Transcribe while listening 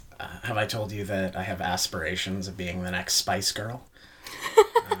have I told you that I have aspirations of being the next Spice Girl?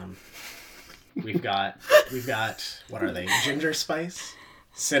 We've got, what are they? Ginger spice,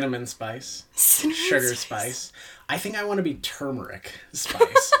 cinnamon spice, sugar spice. I think I want to be turmeric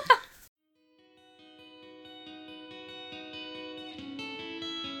spice.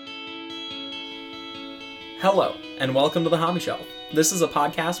 Hello, and welcome to The Hobby Shelf. This is a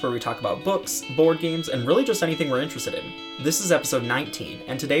podcast where we talk about books, board games, and really just anything we're interested in. This is episode 19,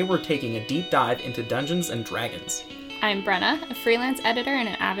 and today we're taking a deep dive into Dungeons & Dragons. I'm Brenna, a freelance editor and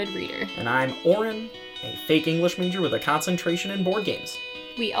an avid reader. And I'm Oren, a fake English major with a concentration in board games.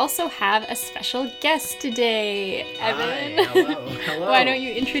 We also have a special guest today, Evan. Hi, hello. Why don't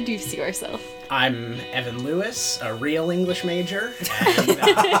you introduce yourself? I'm Evan Lewis, a real English major, and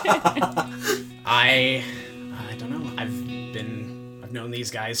I don't know, I've known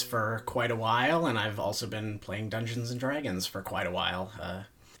these guys for quite a while, and I've also been playing Dungeons & Dragons for quite a while,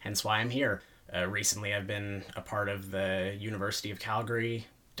 hence why I'm here. Recently I've been a part of the University of Calgary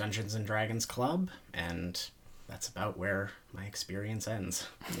Dungeons & Dragons Club, and that's about where my experience ends.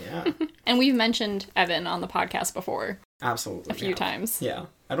 Yeah. And we've mentioned Evan on the podcast before. Absolutely. A few times. Yeah.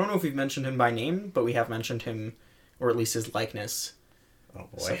 I don't know if we've mentioned him by name, but we have mentioned him, or at least his likeness,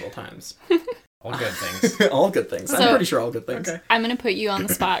 several times. All good things. All good things. I'm pretty sure all good things. Okay. I'm going to put you on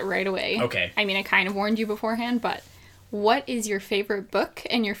the spot right away. Okay. I mean, I kind of warned you beforehand, but what is your favorite book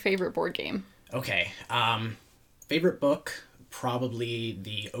and your favorite board game? Okay. Favorite book, probably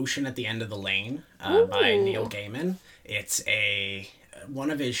The Ocean at the End of the Lane by Neil Gaiman. It's one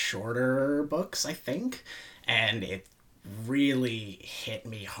of his shorter books, I think, and it really hit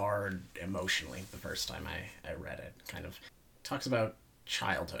me hard emotionally the first time I read it. Kind of talks about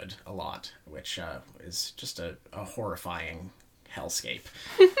childhood a lot, which is just a horrifying hellscape.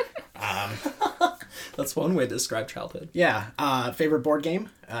 That's one way to describe childhood. Yeah. Favorite board game?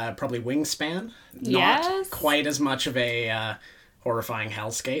 Probably Wingspan. Yes. Not quite as much of a horrifying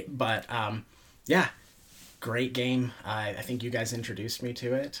hellscape, but yeah, great game. I think you guys introduced me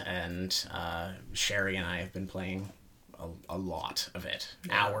to it, and Sherry and I have been playing a lot of it.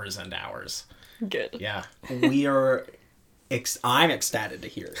 Yeah. Hours and hours. Good. Yeah. We are... I'm ecstatic to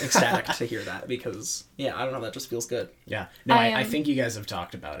hear that because, yeah, I don't know, that just feels good. Yeah. No, I think you guys have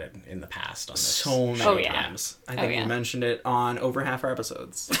talked about it in the past on this. So many times. I think we mentioned it on over half our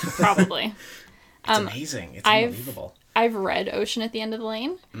episodes. Probably. It's amazing. It's unbelievable. I've read Ocean at the End of the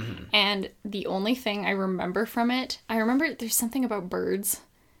Lane, and the only thing I remember from it, there's something about birds,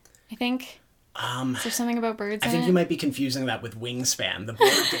 I think. Is there something about birds I in think it? you might be confusing that with Wingspan, the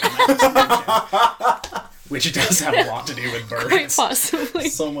board game I just mentioned, which does have a lot to do with birds. Quite possibly.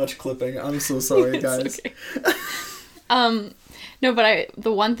 So much clipping. I'm so sorry, guys. Okay. No, but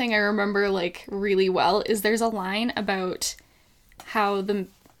the one thing I remember, like, really well is there's a line about how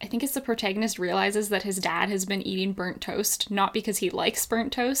I think it's the protagonist realizes that his dad has been eating burnt toast, not because he likes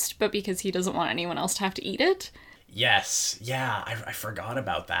burnt toast, but because he doesn't want anyone else to have to eat it. Yes. Yeah, I forgot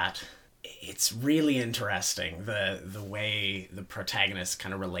about that. It's really interesting, the way the protagonist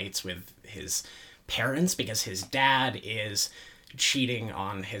kind of relates with his parents, because his dad is cheating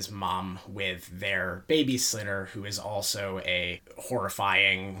on his mom with their babysitter, who is also a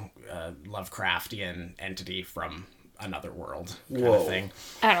horrifying Lovecraftian entity from another world kind of thing.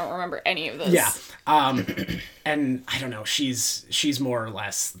 I don't remember any of this. Yeah. And I don't know, she's more or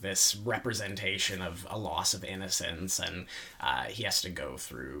less this representation of a loss of innocence, and he has to go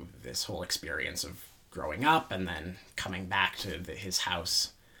through this whole experience of growing up and then coming back to his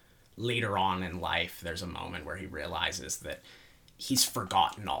house later on in life. There's a moment where he realizes that he's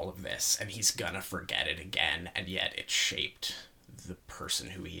forgotten all of this and he's gonna forget it again, and yet it shaped the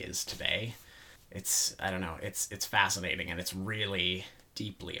person who he is today. It's fascinating, and it's really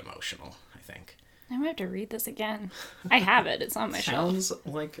deeply emotional, I think. I might have to read this again. I have it. It's on my shelf. Sounds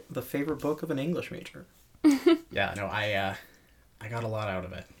like the favorite book of an English major. Yeah, no, I got a lot out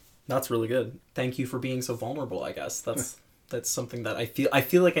of it. That's really good. Thank you for being so vulnerable, I guess. That's something that I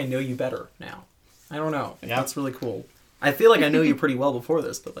feel like I know you better now. I don't know. Yeah. That's really cool. I feel like I know you pretty well before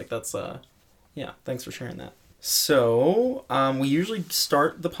this, but like that's yeah, thanks for sharing that. So, we usually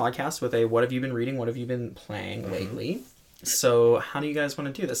start the podcast with a what have you been reading, what have you been playing lately? So, how do you guys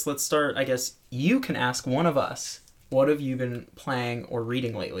want to do this? Let's start, I guess, you can ask one of us, what have you been playing or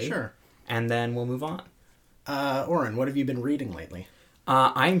reading lately? Sure. And then we'll move on. Oren, what have you been reading lately?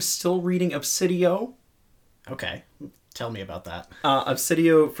 I'm still reading Obsidio. Okay, tell me about that.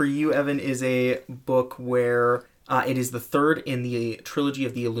 Obsidio, for you, Evan, is a book where... it is the third in the trilogy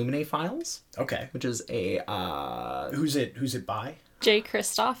of the Illuminae Files. Okay. Which is a... Who's it by? Jay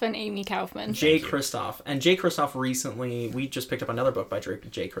Kristoff and Amy Kaufman. Jay Kristoff. And Jay Kristoff recently, we just picked up another book by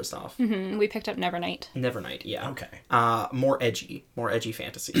Jay Kristoff. We picked up Nevernight. Nevernight, yeah. Okay. More edgy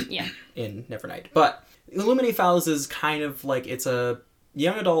fantasy. Yeah. In Nevernight. But Illuminae Files is kind of like, it's a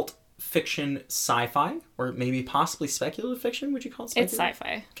young adult fiction sci-fi, or maybe possibly speculative fiction, would you call it speculative? It's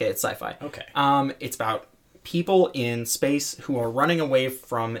sci-fi. Okay, it's sci-fi. Okay. It's about people in space who are running away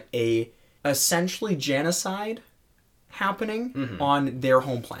from a essentially genocide happening on their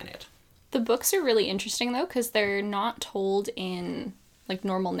home planet. The books are really interesting though, because they're not told in like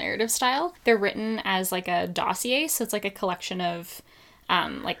normal narrative style. They're written as like a dossier, so it's like a collection of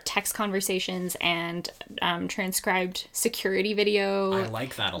like text conversations and transcribed security video. I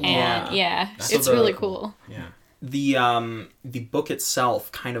like that a lot. And yeah, That's it's so really cool. cool. Yeah. The book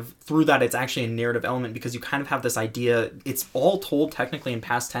itself kind of, through that, it's actually a narrative element because you kind of have this idea, it's all told technically in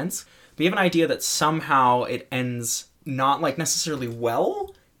past tense, but you have an idea that somehow it ends not like necessarily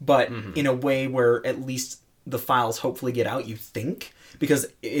well, but in a way where at least the files hopefully get out, you think, because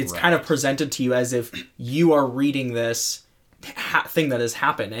it's kind of presented to you as if you are reading this thing that has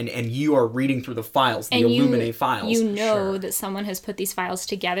happened and you are reading through the files, the Illuminae files. You know that someone has put these files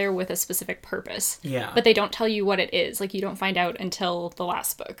together with a specific purpose. Yeah. But they don't tell you what it is. Like, you don't find out until the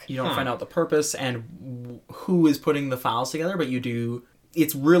last book. You don't find out the purpose and who is putting the files together, but you do.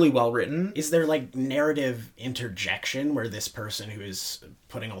 It's really well written. Is there like narrative interjection where this person who is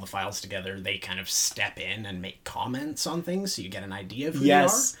putting all the files together, they kind of step in and make comments on things so you get an idea of who they are?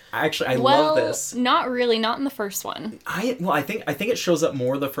 Actually, I love this. Not really, not in the first one. I think it shows up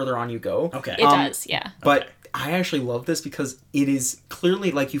more the further on you go. Okay. It does, yeah. But I actually love this because it is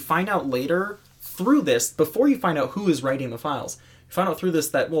clearly, like, you find out later through this, before you find out who is writing the files, you find out through this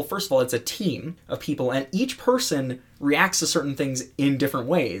that, well, first of all, it's a team of people, and each person reacts to certain things in different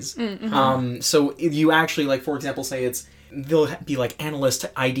ways. So if you actually, like, for example, say they'll be like analyst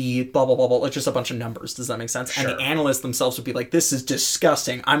ID, blah, blah, blah, blah, like just a bunch of numbers. Does that make sense? Sure. And the analysts themselves would be like, this is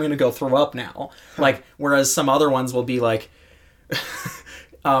disgusting. I'm going to go throw up now. Like, whereas some other ones will be like,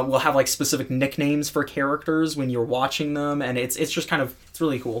 we'll have like specific nicknames for characters when you're watching them. And it's just kind of, it's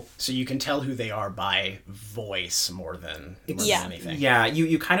really cool. So you can tell who they are by voice more than anything. Yeah,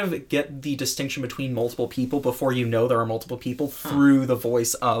 you kind of get the distinction between multiple people before you know there are multiple people through the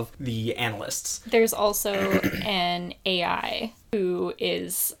voice of the analysts. There's also an AI who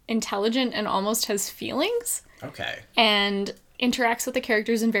is intelligent and almost has feelings. Okay. And interacts with the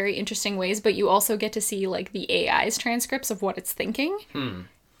characters in very interesting ways, but you also get to see like the AI's transcripts of what it's thinking.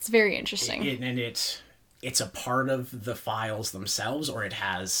 It's very interesting. It's a part of the files themselves, or it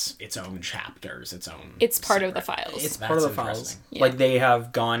has its own chapters, its own... It's part of the files. It's part of the files. Yeah. Like, they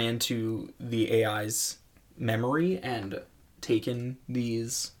have gone into the AI's memory and taken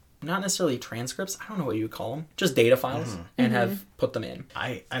these, not necessarily transcripts, I don't know what you would call them, just data files, and have put them in.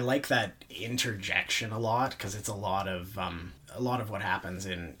 I like that interjection a lot, because it's a lot of what happens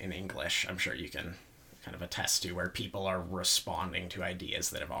in English. I'm sure you can kind of attest to, where people are responding to ideas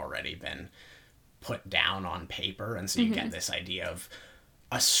that have already been put down on paper, and so you get this idea of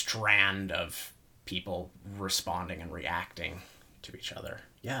a strand of people responding and reacting to each other.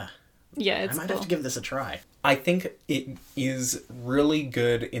 Yeah, it's I might cool. have to give this a try. I think it is really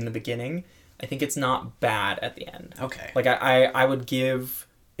good in the beginning. I think it's not bad at the end. Okay. Like, I would give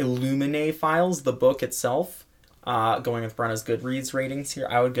Illuminae Files, the book itself, going with Brenna's Goodreads ratings here,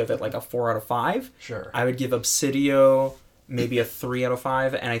 I would give it like a 4 out of 5. Sure. I would give Obsidio maybe a 3 out of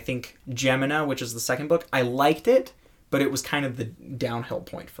 5, and I think Gemina, which is the second book, I liked it, but it was kind of the downhill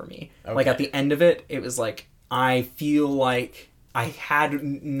point for me. Okay. Like, at the end of it, it was like, I feel like I had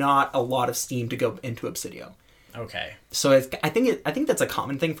not a lot of steam to go into Obsidio. Okay. So I think that's a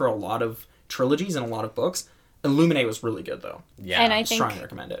common thing for a lot of trilogies and a lot of books. Illuminae was really good, though. Yeah. And I think strongly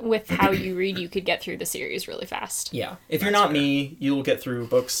recommend it. with how you read, you could get through the series really fast. Yeah. If you're not me, you'll get through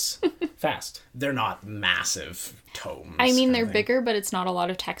books fast. They're not massive tomes. I mean, they're kind of thing. bigger, but it's not a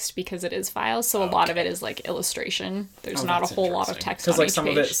lot of text because it is files, so a lot of it is like illustration. There's not a that's whole lot of interesting. text Because on like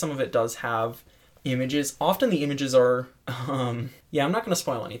each some page. of it does have images. Often the images are I'm not going to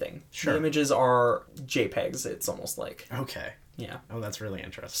spoil anything. Sure. The images are JPEGs. It's almost like Okay. yeah. Oh, that's really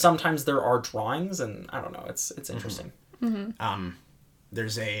interesting. Sometimes there are drawings, and I don't know. It's interesting.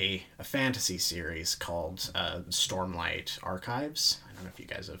 There's a fantasy series called Stormlight Archives. I don't know if you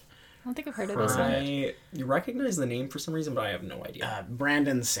guys have... I don't think I've heard of this one. You recognize the name for some reason, but I have no idea.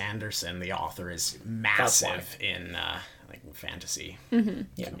 Brandon Sanderson, the author, is massive in like fantasy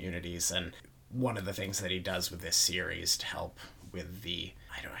communities, and one of the things that he does with this series to help with the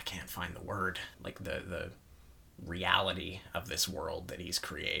I can't find the word, like the reality of this world that he's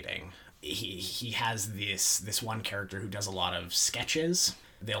creating, he has this one character who does a lot of sketches.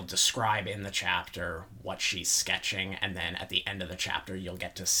 They'll describe in the chapter what she's sketching, and then at the end of the chapter, you'll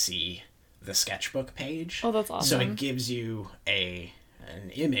get to see the sketchbook page. Oh, that's awesome. So it gives you an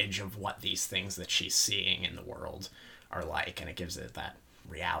image of what these things that she's seeing in the world are like, and it gives it that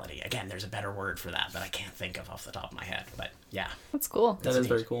reality. Again, there's a better word for that I can't think of off the top of my head, but yeah. That's cool. That is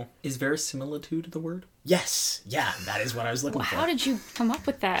very cool. Is verisimilitude the word? Yes. Yeah, that is what I was looking for. How did you come up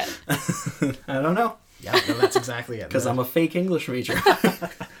with that? I don't know. Yeah, no, that's exactly it. Because I'm a fake English major.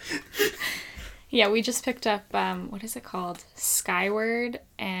 Yeah, we just picked up, what is it called? Skyward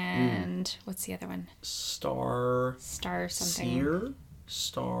and what's the other one? Star something. Seer?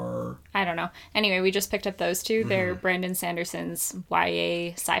 Star... I don't know. Anyway, we just picked up those two. They're Brandon Sanderson's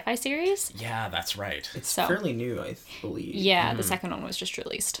YA sci-fi series. Yeah, that's right. It's fairly new, I believe. Yeah, the second one was just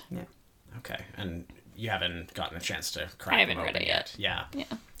released. Yeah. Okay, and you haven't gotten a chance to crack I haven't them read open it yet. Yeah. Yeah.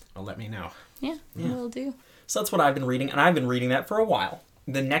 Well, let me know. Yeah, will do. So that's what I've been reading, and I've been reading that for a while.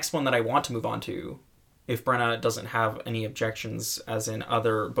 The next one that I want to move on to, if Brenna doesn't have any objections, as in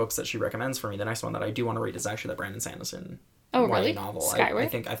other books that she recommends for me, the next one that I do want to read is actually that Brandon Sanderson YA really? Novel. Skyward? I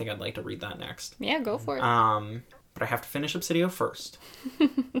think I'd like to read that next. Yeah, go for it. But I have to finish Obsidio first.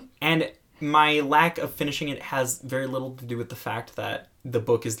 And my lack of finishing it has very little to do with the fact that the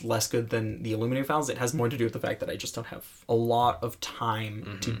book is less good than the Illuminated Files. It has more to do with the fact that I just don't have a lot of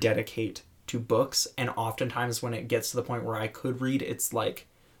time to dedicate to books, and oftentimes when it gets to the point where I could read, it's like,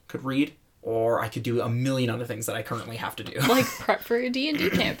 could read, or I could do a million other things that I currently have to do. Like prep for a D&D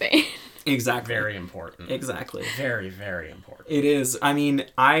campaign. Exactly. Very important. Exactly. Very, very important. It is. I mean,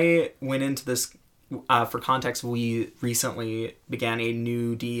 I went into this, for context, we recently began a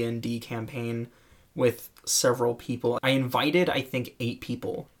new D&D campaign with several people. I invited, I think, 8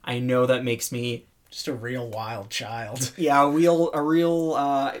 people. I know that makes me... Just a real wild child. Yeah, a real,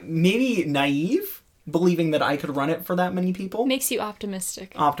 maybe naive, believing that I could run it for that many people. Makes you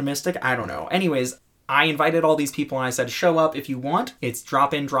optimistic. Optimistic? I don't know. Anyways, I invited all these people and I said, show up if you want. It's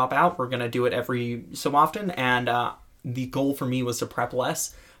drop in, drop out. We're going to do it every so often. And the goal for me was to prep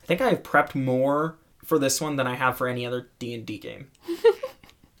less. I think I've prepped more for this one than I have for any other D&D game.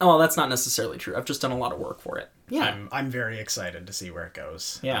 Oh, well, that's not necessarily true. I've just done a lot of work for it. Yeah. I'm very excited to see where it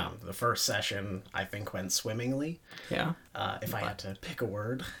goes. Yeah. The first session, I think, went swimmingly. Yeah. If I had to pick a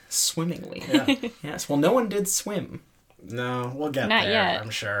word. Swimmingly. Yeah. Yes. Well, no one did swim. No, we'll get Not there, yet.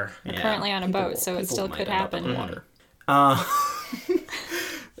 I'm sure. We're currently on a boat, so it still could happen.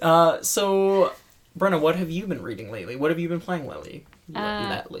 So, Brenna, what have you been reading lately? What have you been playing lately?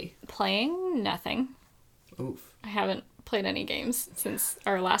 Playing nothing. Oof. I haven't played any games since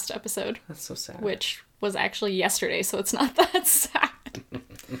our last episode. That's so sad. Which was actually yesterday, so it's not that sad.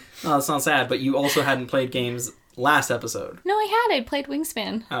 No, it's not sad, but you also hadn't played games last episode. No, I had. I played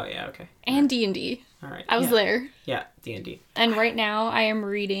Wingspan. Oh, yeah, okay. And D&D. All right. I was there. Yeah, D&D. And right now I am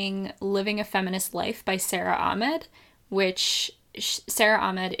reading Living a Feminist Life by Sarah Ahmed, which Sarah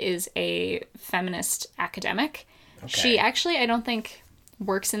Ahmed is a feminist academic. Okay. She actually, I don't think,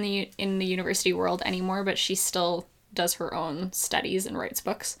 works in the university world anymore, but she still does her own studies and writes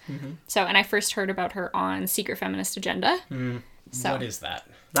books. Mm-hmm. So, and I first heard about her on Secret Feminist Agenda. Mm. So what is that?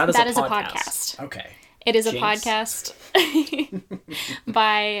 That is a podcast. Okay. It is a podcast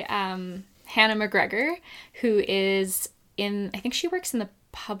by Hannah McGregor, who is I think she works in the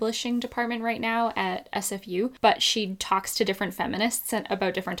publishing department right now at SFU, but she talks to different feminists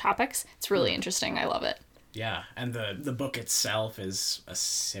about different topics. It's really interesting. I love it. Yeah, and the book itself is a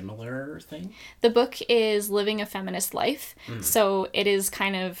similar thing? The book is Living a Feminist Life. So it is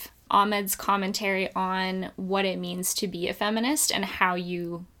kind of Ahmed's commentary on what it means to be a feminist and how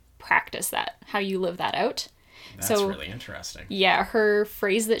you practice that, how you live that out. That's really interesting. Yeah, her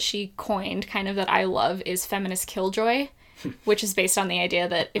phrase that she coined, kind of that I love, is feminist killjoy, which is based on the idea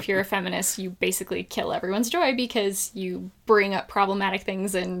that if you're a feminist, you basically kill everyone's joy because you bring up problematic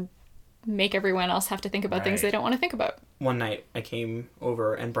things and make everyone else have to think about things they don't want to think about. One night I came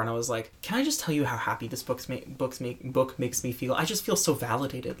over and Brenna was like, "Can I just tell you how happy this book makes me feel? I just feel so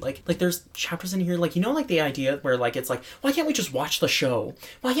validated. Like there's chapters in here, like, you know, like the idea where like it's like, why can't we just watch the show?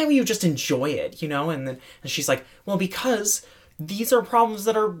 Why can't we just enjoy it? You know?" And she's like, "Well, because these are problems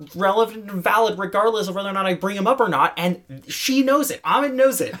that are relevant and valid regardless of whether or not I bring them up or not." And she knows it. Ahmed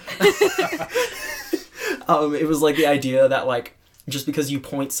knows it. It was like the idea that like, just because you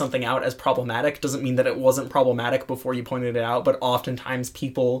point something out as problematic doesn't mean that it wasn't problematic before you pointed it out, but oftentimes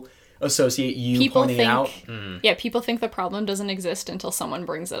people associate pointing it out. Yeah, people think the problem doesn't exist until someone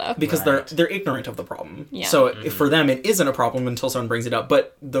brings it up. Because they're ignorant of the problem. Yeah. So for them, it isn't a problem until someone brings it up.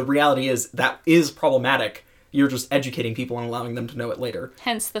 But the reality is that is problematic You're just educating people and allowing them to know it later.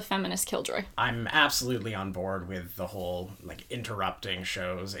 Hence the feminist killjoy. I'm absolutely on board with the whole, like, interrupting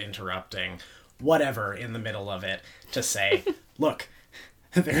shows, interrupting whatever in the middle of it to say, look,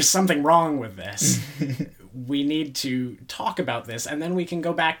 there's something wrong with this. We need to talk about this, and then we can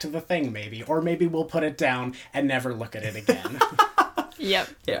go back to the thing, maybe. Or maybe we'll put it down and never look at it again. Yep.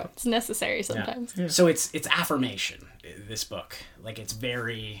 Yeah. It's necessary sometimes. Yeah. So it's affirmation, this book. Like, it's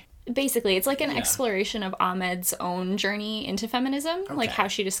very... Basically, it's like an exploration of Ahmed's own journey into feminism, like how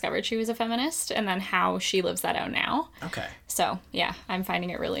she discovered she was a feminist, and then how she lives that out now. Okay. So, yeah, I'm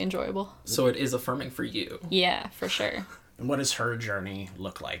finding it really enjoyable. So it is affirming for you. Yeah, for sure. And what does her journey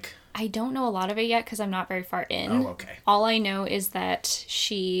look like? I don't know a lot of it yet because I'm not very far in. Oh, okay. All I know is that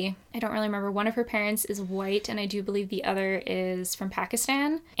I don't really remember, one of her parents is white, and I do believe the other is from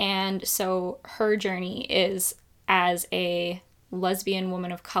Pakistan. And so her journey is as a lesbian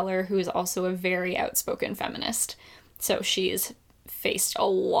woman of color who is also a very outspoken feminist. So she's faced a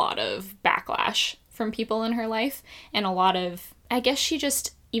lot of backlash from people in her life, and a lot of, I guess she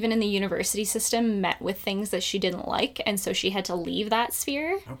just, even in the university system, met with things that she didn't like, and so she had to leave that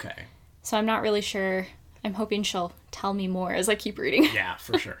sphere. Okay. So I'm not really sure. I'm hoping she'll tell me more as I keep reading. Yeah,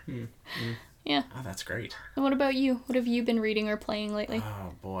 for sure. Yeah. Oh, that's great. And what about you? What have you been reading or playing lately?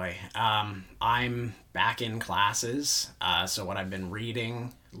 Oh, boy. I'm back in classes, so what I've been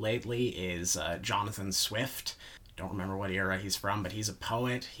reading lately is Jonathan Swift. Don't remember what era he's from, but he's a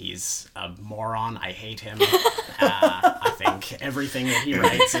poet. He's a moron. I hate him. I think everything that he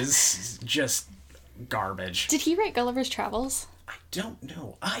writes is just garbage. Did he write Gulliver's Travels? I don't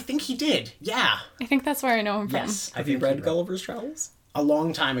know. I think he did. Yeah. I think that's where I know him from. Yes. Have you read Gulliver's Travels? A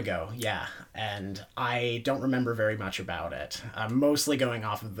long time ago, yeah. And I don't remember very much about it. I'm mostly going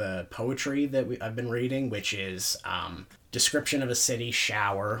off of the poetry that I've been reading, which is Description of a City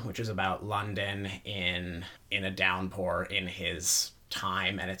Shower, which is about London in a downpour in his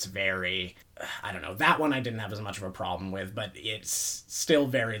time. And it's very, I don't know, that one I didn't have as much of a problem with, but it's still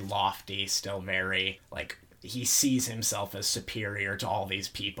very lofty, still very, like, he sees himself as superior to all these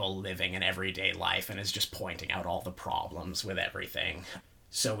people living an everyday life and is just pointing out all the problems with everything.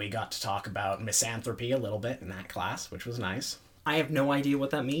 So we got to talk about misanthropy a little bit in that class, which was nice. I have no idea what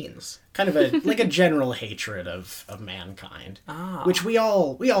that means. Kind of a like a general hatred of mankind, which we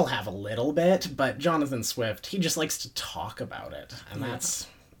all have a little bit, but Jonathan Swift, he just likes to talk about it, and that's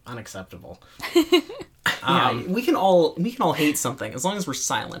unacceptable. Yeah, we can all hate something as long as we're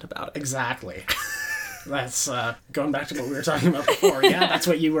silent about it. Exactly. That's going back to what we were talking about before. Yeah, that's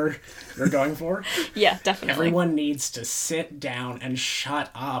what you're going for? Yeah, definitely. Everyone needs to sit down and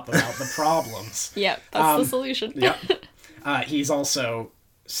shut up about the problems. Yep, that's the solution. Yep. He's also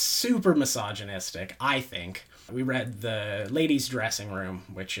super misogynistic, I think. We read The Ladies' Dressing Room,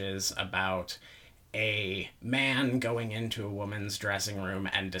 which is about a man going into a woman's dressing room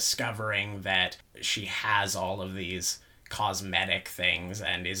and discovering that she has all of these cosmetic things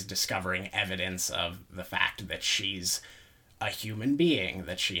and is discovering evidence of the fact that she's a human being,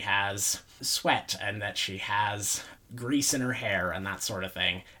 that she has sweat and that she has grease in her hair and that sort of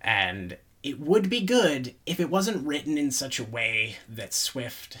thing. And it would be good if it wasn't written in such a way that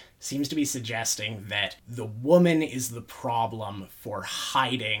Swift seems to be suggesting that the woman is the problem for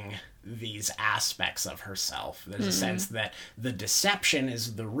hiding these aspects of herself. There's a sense that the deception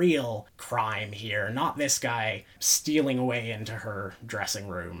is the real crime here, not this guy stealing away into her dressing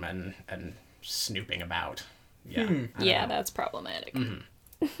room and snooping about. Yeah. Yeah, that's problematic.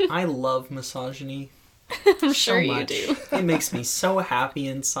 I love misogyny. I'm sure you do. It makes me so happy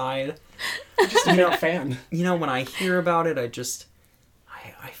inside. Just a big fan. You know, when I hear about it,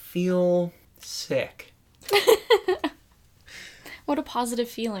 I feel sick. What a positive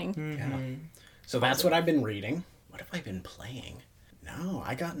feeling. Yeah. So that's what I've been reading. What have I been playing? No,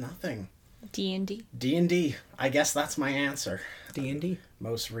 I got nothing. D&D. D&D. I guess that's my answer. D&D.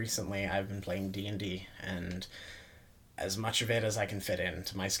 Most recently, I've been playing D&D, and as much of it as I can fit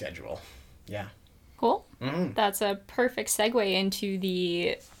into my schedule. Yeah. Cool. That's a perfect segue into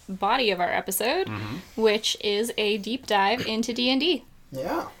the body of our episode, which is a deep dive into D&D.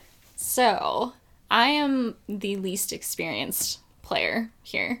 Yeah. So, I am the least experienced player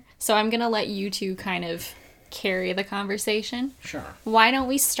here, so I'm gonna let you two kind of carry the conversation. Sure. Why don't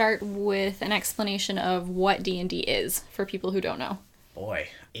we start with an explanation of what D&D is for people who don't know? Boy,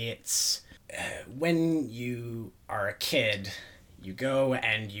 it's when you are a kid, you go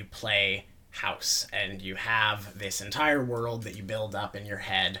and you play house, and you have this entire world that you build up in your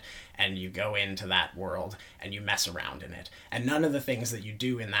head, and you go into that world and you mess around in it, and none of the things that you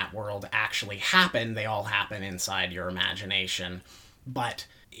do in that world actually happen. They all happen inside your imagination, but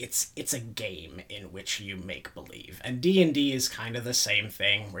it's a game in which you make believe. And D&D is kind of the same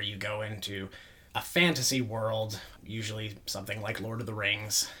thing, where you go into a fantasy world, usually something like Lord of the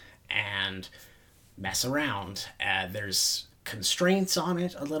Rings, and mess around. There's constraints on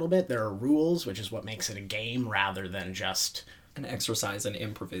it a little bit. There are rules, which is what makes it a game rather than just an exercise in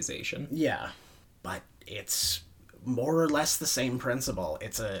improvisation. Yeah, but it's more or less the same principle.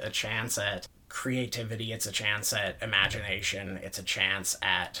 It's a chance at creativity, it's a chance at imagination, it's a chance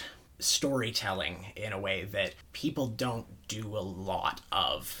at storytelling in a way that people don't do a lot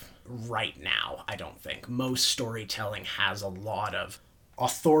of right now, I don't think. Most storytelling has a lot of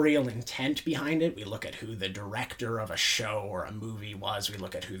authorial intent behind it. We look at who the director of a show or a movie was, we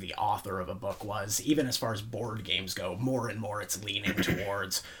look at who the author of a book was. Even as far as board games go, more and more it's leaning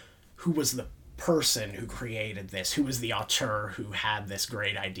towards who was the person who created this, who was the auteur who had this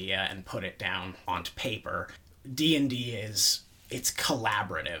great idea and put it down onto paper. D&D it's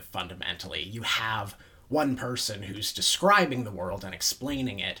collaborative fundamentally. You have one person who's describing the world and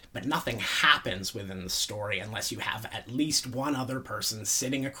explaining it, but nothing happens within the story unless you have at least one other person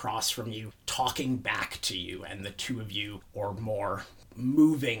sitting across from you talking back to you, and the two of you or more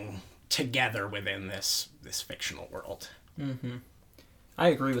moving together within this fictional world. Mm-hmm. I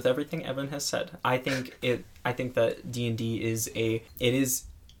agree with everything Evan has said. I think that D&D is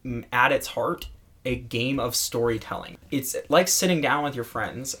at its heart a game of storytelling. It's like sitting down with your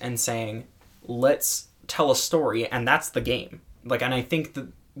friends and saying, let's tell a story, and that's the game. And I think that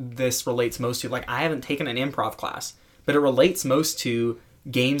this relates most to, I haven't taken an improv class, but it relates most to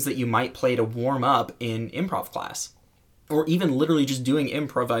games that you might play to warm up in improv class, or even literally just doing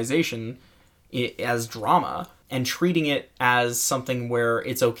improvisation as drama and treating it as something where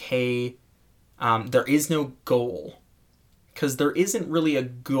it's okay. There is no goal, because there isn't really a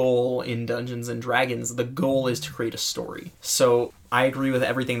goal in Dungeons and Dragons. The goal is to create a story. So I agree with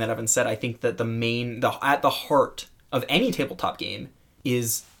everything that Evan said. I think that at the heart of any tabletop game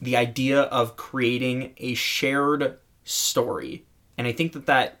is the idea of creating a shared story. And I think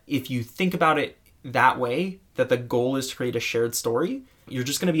that if you think about it that way, that the goal is to create a shared story, you're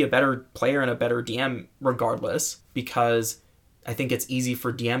just going to be a better player and a better DM regardless, because I think it's easy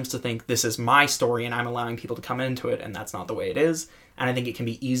for DMs to think this is my story and I'm allowing people to come into it, and that's not the way it is. And I think it can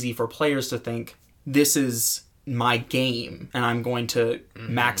be easy for players to think this is my game and I'm going to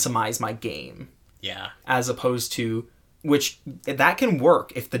maximize my game. Yeah. As opposed to, which that can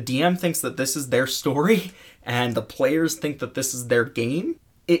work if the DM thinks that this is their story and the players think that this is their game.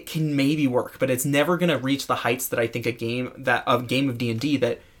 It can maybe work, but it's never going to reach the heights that I think a game of D&D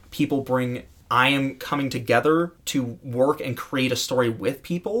that people bring. I am coming together to work and create a story with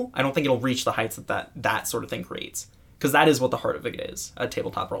people. I don't think it'll reach the heights that sort of thing creates, because that is what the heart of it is, a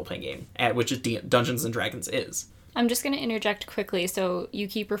tabletop role-playing game, which is Dungeons and Dragons is. I'm just going to interject quickly. So you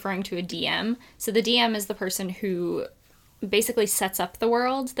keep referring to a DM. So the DM is the person who basically sets up the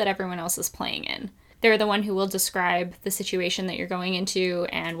world that everyone else is playing in. They're the one who will describe the situation that you're going into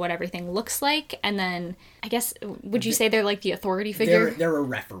and what everything looks like. And then, I guess, would you say they're like the authority figure? They're a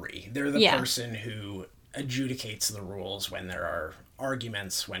referee. They're the person who adjudicates the rules when there are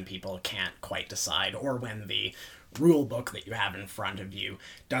arguments, when people can't quite decide, or when the rule book that you have in front of you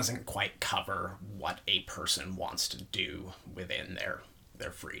doesn't quite cover what a person wants to do within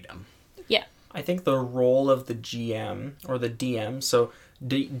their freedom. Yeah. I think the role of the GM or the DM, so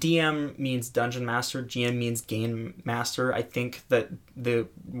DM means Dungeon Master, GM means Game Master. I think that the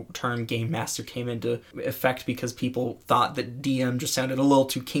term Game Master came into effect because people thought that DM just sounded a little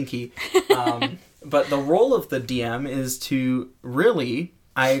too kinky. But the role of the DM is to really,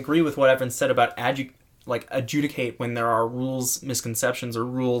 I agree with what Evan said about adjudicate when there are rules misconceptions or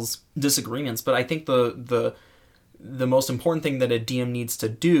rules disagreements. But I think the most important thing that a DM needs to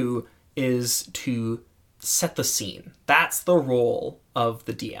do is to set the scene. That's the role of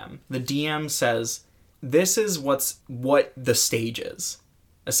the DM. The DM says, this is what the stage is,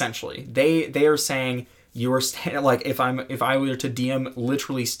 essentially. They are saying, you are if I were to DM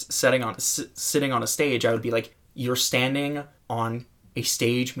literally sitting on a stage, I would be like, you're standing on a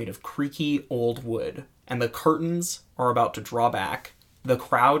stage made of creaky old wood, and the curtains are about to draw back. The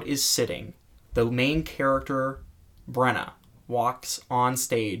crowd is sitting. The main character, Brenna, walks on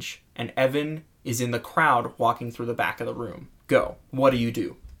stage, and Evan is in the crowd walking through the back of the room. Go. What do you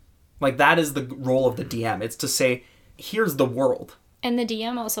do? That is the role of the DM. It's to say, here's the world. And the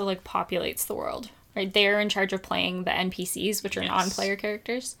DM also populates the world, right? They're in charge of playing the NPCs, which are non-player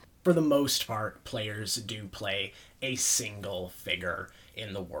characters. For the most part, players do play a single figure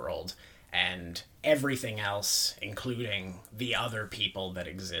in the world, and everything else, including the other people that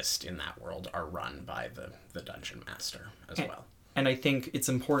exist in that world, are run by the Dungeon Master as well. And I think it's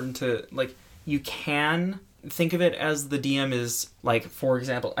important to, like, you can think of it as the DM is, like, for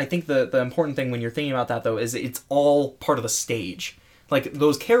example, I think the important thing when you're thinking about that, though, is it's all part of the stage. Like,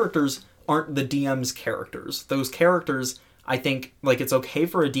 those characters aren't the DM's characters. Those characters, I think, like, it's okay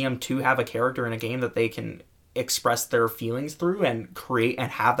for a DM to have a character in a game that they can express their feelings through and create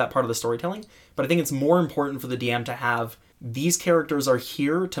and have that part of the storytelling. But I think it's more important for the DM to have these characters are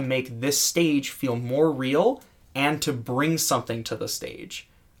here to make this stage feel more real and to bring something to the stage,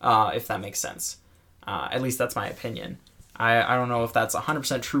 if that makes sense. At least that's my opinion. I don't know if that's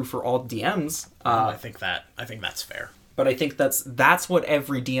 100% true for all DMs. I think that's fair. But I think that's what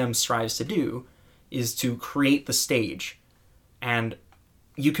every DM strives to do, is to create the stage. And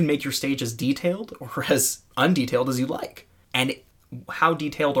you can make your stage as detailed or as undetailed as you like. And how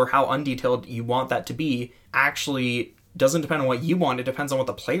detailed or how undetailed you want that to be actually doesn't depend on what you want. It depends on what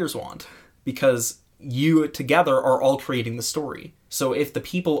the players want. Because you together are all creating the story. So if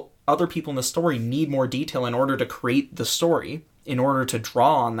other people in the story need more detail in order to create the story, in order to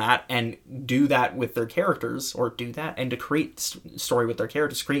draw on that and do that with their characters, or do that and to create story with their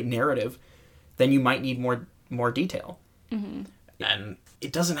characters, create narrative, then you might need more detail. Mm-hmm. And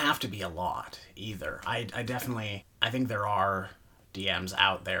it doesn't have to be a lot either. I think there are DMs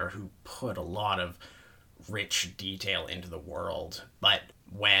out there who put a lot of rich detail into the world, but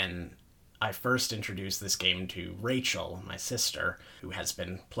when I first introduced this game to Rachel, my sister, who has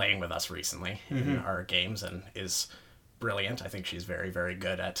been playing with us recently in our games and is brilliant. I think she's very, very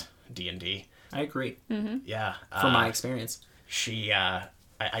good at D&D. I agree. Mm-hmm. Yeah. From my experience.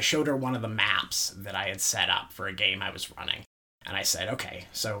 I showed her one of the maps that I had set up for a game I was running. And I said, okay,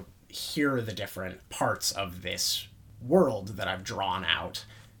 so here are the different parts of this world that I've drawn out.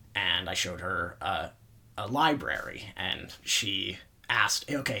 And I showed her a library, and she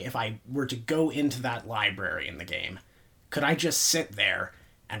asked, okay, if I were to go into that library in the game, could I just sit there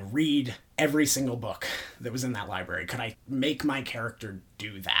and read every single book that was in that library? Could I make my character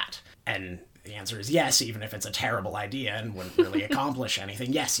do that? And the answer is yes, even if it's a terrible idea and wouldn't really accomplish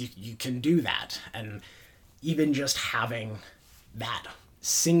anything. Yes, you can do that. And even just having that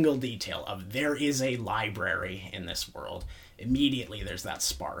single detail of there is a library in this world, immediately there's that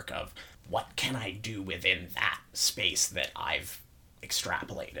spark of what can I do within that space that I've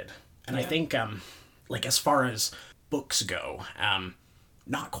extrapolated. And I think like as far as books go,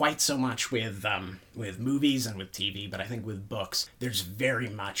 not quite so much with movies and with TV, but I think with books there's very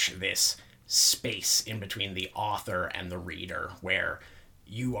much this space in between the author and the reader where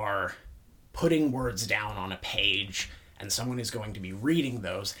you are putting words down on a page and someone is going to be reading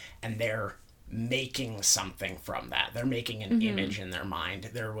those and they're making something from that. They're making an image in their mind.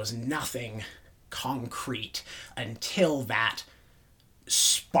 There was nothing concrete until that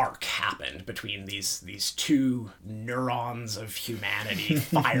spark happened between these two neurons of humanity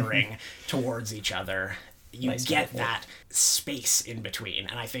firing towards each other. You get that space in between,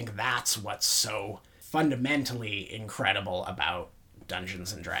 and I think that's what's so fundamentally incredible about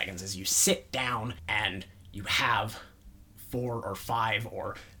Dungeons and Dragons is you sit down and you have 4 or 5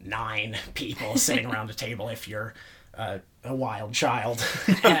 or 9 people sitting around a table if you're a wild child,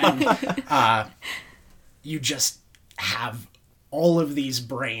 and you just have all of these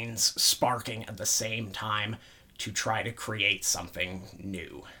brains sparking at the same time to try to create something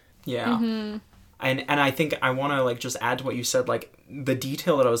new. Yeah. Mm-hmm. And I think I want to just add to what you said, the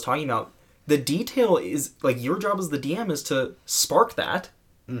detail that I was talking about. The detail is your job as the DM is to spark that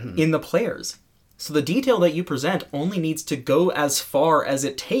in the players. So the detail that you present only needs to go as far as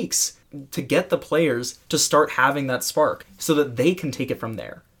it takes to get the players to start having that spark so that they can take it from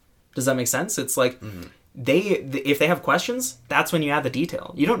there. Does that make sense? It's if they have questions, that's when you add the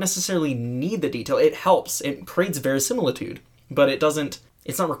detail. You don't necessarily need the detail. It helps. It creates verisimilitude, but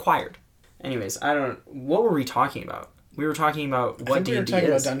it's not required. Anyways, what were we talking about? We were talking about what D&D is. We were talking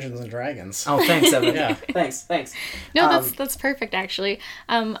about Dungeons and Dragons. Oh, thanks, Evan. Yeah. Thanks. No, that's perfect, actually.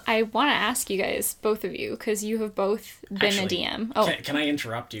 I want to ask you guys, both of you, because you have both been a DM. Oh, can I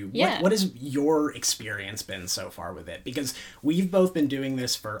interrupt you? Yeah. What has your experience been so far with it? Because we've both been doing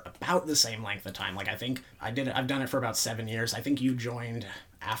this for about the same length of time. I think I've done it for about 7 years. I think you joined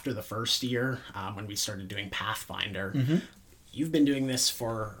after the first year when we started doing Pathfinder. Mm-hmm. You've been doing this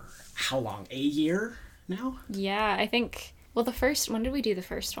for how long? A year now? Yeah, I think. Well, when did we do the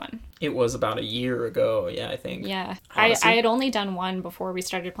first one? It was about a year ago, yeah, I think. Yeah. I had only done one before we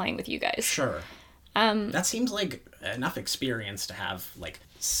started playing with you guys. Sure. That seems like enough experience to have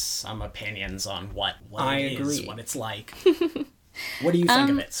some opinions on what it is, what it's like. What do you think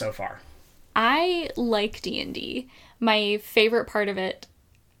of it so far? I like D&D. My favorite part of it,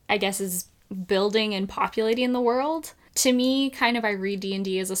 I guess, is building and populating the world. To me, kind of, I read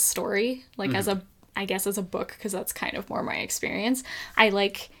D&D as a story, like as a, I guess as a book, because that's kind of more my experience. I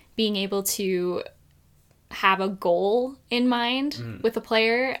like being able to have a goal in mind with a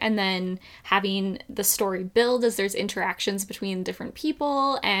player, and then having the story build as there's interactions between different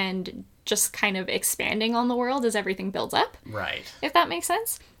people, and just kind of expanding on the world as everything builds up. Right. If that makes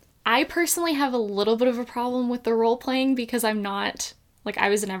sense. I personally have a little bit of a problem with the role playing because I'm not, like, I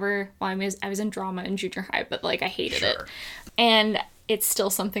was in drama in junior high, but like I hated it. And it's still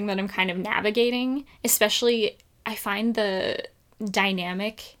something that I'm kind of navigating, especially I find the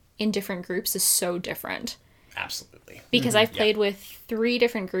dynamic in different groups is so different. Absolutely. Because I've played with 3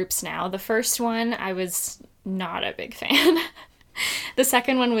 different groups now. The first one, I was not a big fan. The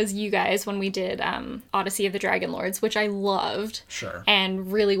second one was you guys when we did Odyssey of the Dragon Lords, which I loved. Sure.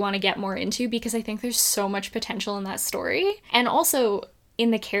 And really want to get more into because I think there's so much potential in that story. And also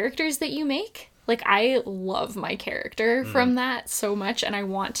in the characters that you make. Like, I love my character from that so much, and I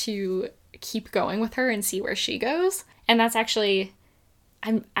want to keep going with her and see where she goes. And that's actually...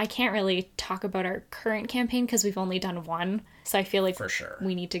 I can't really talk about our current campaign because we've only done one. So I feel like For sure.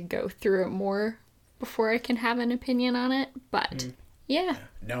 we need to go through it more before I can have an opinion on it. But yeah.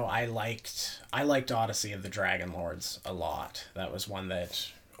 No, I liked Odyssey of the Dragon Lords a lot. That was one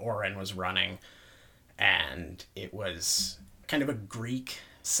that Oren was running, and it was kind of a Greek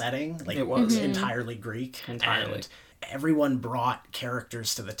setting. Like, It was. entirely Greek. Entirely. And everyone brought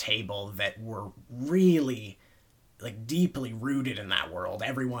characters to the table that were really, like, deeply rooted in that world.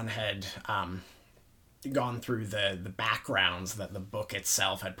 Everyone had gone through the backgrounds that the book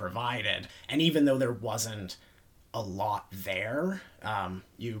itself had provided. And even though there wasn't a lot there,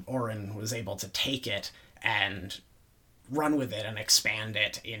 Oren was able to take it and run with it and expand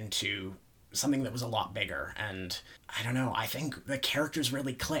it into something that was a lot bigger. And I don't know, I think the characters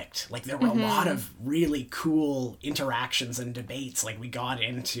really clicked. Like, there were a lot of really cool interactions and debates. Like, we got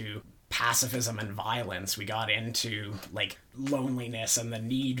into pacifism and violence. We got into, like, loneliness and the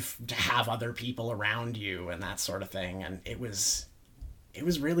need to have other people around you and that sort of thing. And it was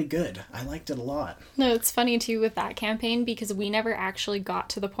really good. I liked it a lot. No, it's funny too with that campaign because we never actually got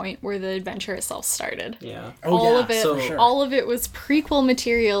to the point where the adventure itself started. Yeah. All of it, for sure. all of it was prequel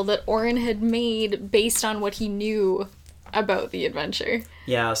material that Oren had made based on what he knew about the adventure.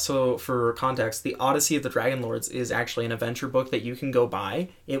 Yeah, so for context, the Odyssey of the Dragon Lords is actually an adventure book that you can go buy.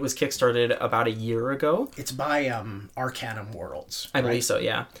 It was kickstarted about a year ago. It's by Arcanum Worlds. I believe so,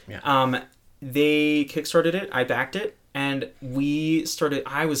 yeah. Yeah. They kickstarted it, I backed it, and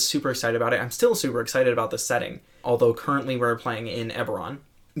I was super excited about it. I'm still super excited about the setting, although currently we're playing in Eberron,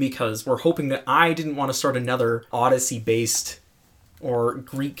 because we're hoping that I didn't want to start another Odyssey-based or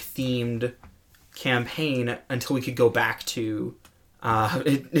Greek-themed campaign until we could go back to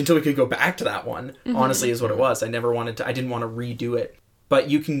that one. Honestly, is what it was. I didn't want to redo it. But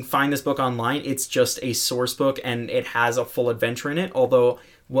you can find this book online. It's just a source book, and it has a full adventure in it. Although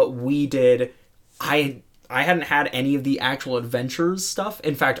what we did, I hadn't had any of the actual adventures stuff.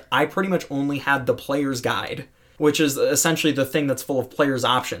 In fact, I pretty much only had the player's guide, which is essentially the thing that's full of player's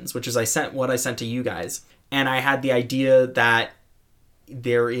options, which is what I sent to you guys. And I had the idea that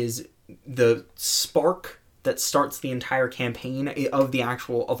there is the spark that starts the entire campaign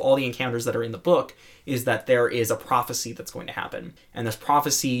of all the encounters that are in the book is that there is a prophecy that's going to happen. And this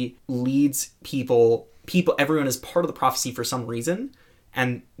prophecy leads everyone is part of the prophecy for some reason.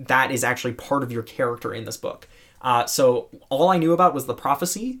 And that is actually part of your character in this book. So all I knew about was the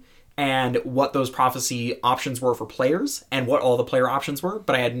prophecy and what those prophecy options were for players and what all the player options were,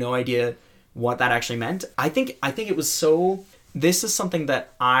 but I had no idea what that actually meant. I think it was so... This is something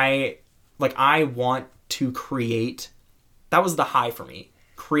that I want to create. That was the high for me.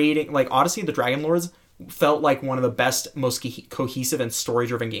 Creating, like, Odyssey of the Dragon Lords felt like one of the best, most cohesive and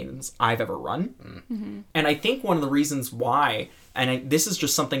story-driven games I've ever run. Mm-hmm. And I think one of the reasons why, this is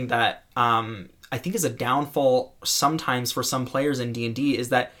just something that I think is a downfall sometimes for some players in D&D, is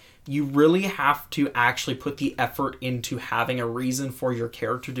that you really have to actually put the effort into having a reason for your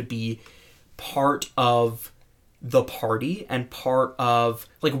character to be part of the party and part of,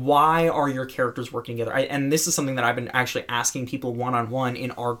 like, why are your characters working together? And this is something that I've been actually asking people one-on-one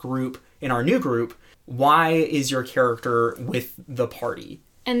in our new group. Why is your character with the party?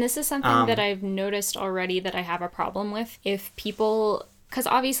 And this is something that I've noticed already that I have a problem with. If people... Because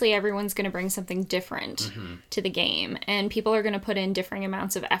obviously everyone's going to bring something different to the game, and people are going to put in differing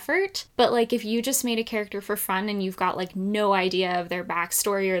amounts of effort. But, like, if you just made a character for fun and you've got, like, no idea of their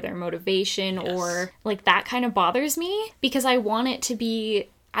backstory or their motivation, or, like, that kind of bothers me, because I want it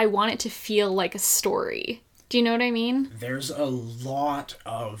to feel like a story. Do you know what I mean? There's a lot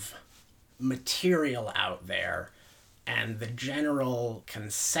of material out there And the general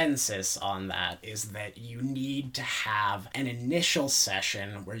consensus on that is that you need to have an initial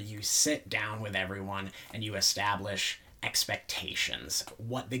session where you sit down with everyone and you establish expectations,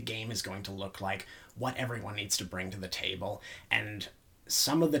 what the game is going to look like, what everyone needs to bring to the table. And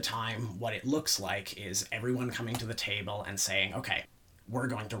some of the time, what it looks like is everyone coming to the table and saying, okay, we're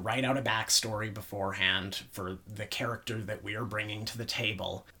going to write out a backstory beforehand for the character that we are bringing to the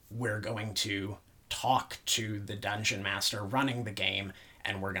table. We're going to talk to the dungeon master running the game,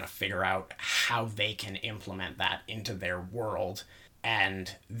 and we're going to figure out how they can implement that into their world,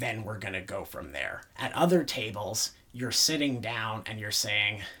 and then we're going to go from there. At other tables, you're sitting down and you're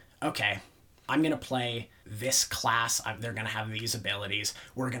saying, okay, I'm going to play this class. They're going to have these abilities.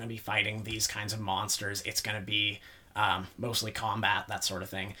 We're going to be fighting these kinds of monsters. It's going to be mostly combat, that sort of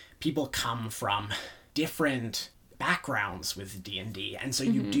thing. People come from different backgrounds with D&D, and so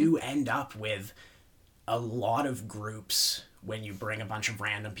you do end up with a lot of groups when you bring a bunch of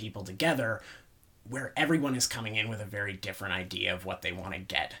random people together where everyone is coming in with a very different idea of what they want to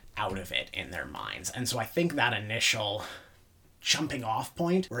get out of it in their minds. And so I think that initial jumping off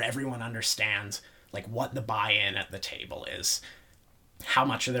point where everyone understands like what the buy-in at the table is, how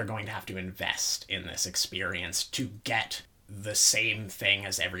much they're going to have to invest in this experience to get the same thing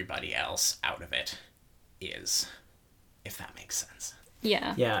as everybody else out of it is, if that makes sense.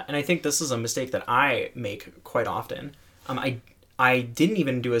 Yeah. Yeah, and I think this is a mistake that I make quite often. I didn't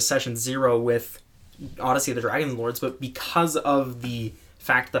even do a session 0 with Odyssey of the Dragon Lords, but because of the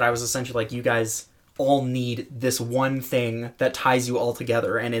fact that I was essentially like, you guys all need this one thing that ties you all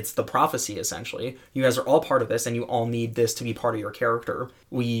together, and it's the prophecy, essentially. You guys are all part of this, and you all need this to be part of your character.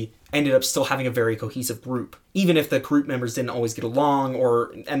 We ended up still having a very cohesive group, even if the group members didn't always get along,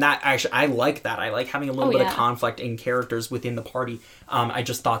 and that actually, I like that. I like having a little bit of conflict in characters within the party. I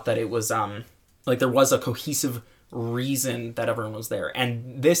just thought that it was, like there was a cohesive reason that everyone was there.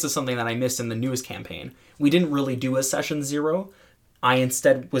 And this is something that I missed in the newest campaign. We didn't really do a session 0. I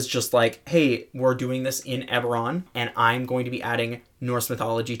instead was just like, hey, we're doing this in Eberron, and I'm going to be adding Norse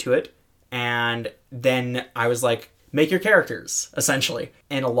mythology to it. And then I was like, make your characters, essentially.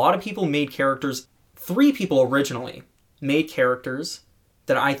 And a lot of people made characters. 3 people originally made characters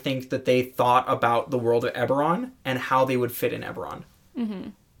that I think that they thought about the world of Eberron and how they would fit in Eberron.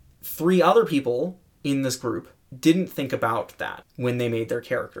 3 other people in this group didn't think about that when they made their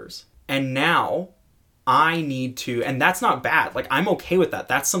characters. And now I need to, and that's not bad. Like, I'm okay with that.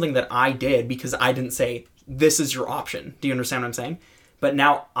 That's something that I did because I didn't say, this is your option. Do you understand what I'm saying? But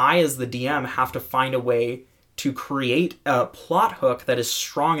now I, as the DM, have to find a way to create a plot hook that is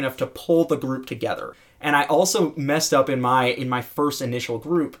strong enough to pull the group together. And I also messed up in my first initial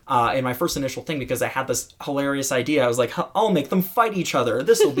group, in my first initial thing, because I had this hilarious idea. I was like, I'll make them fight each other.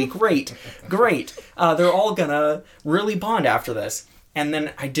 This will be great. Great. They're all gonna really bond after this. And then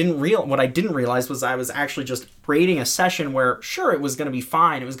what I didn't realize was I was actually just creating a session where, sure, it was going to be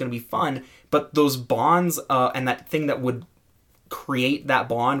fine, it was going to be fun, but those bonds and that thing that would create that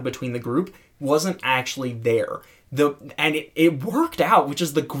bond between the group wasn't actually there. And it worked out, which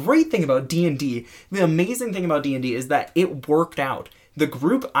is the great thing about D&D. The amazing thing about D&D is that it worked out. The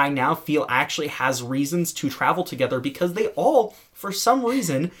group, I now feel, actually has reasons to travel together because they all, for some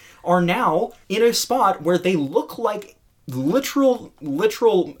reason, are now in a spot where they look like literal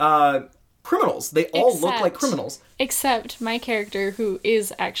criminals. They all look like criminals. Except my character, who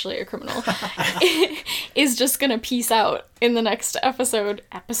is actually a criminal, is just gonna peace out in the next episode.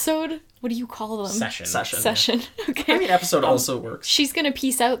 What do you call them? Session. Yeah. Okay. I mean, episode also works. She's gonna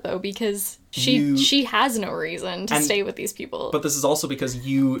peace out though because she has no reason to stay with these people. But this is also because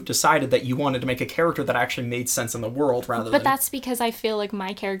you decided that you wanted to make a character that actually made sense in the world But that's because I feel like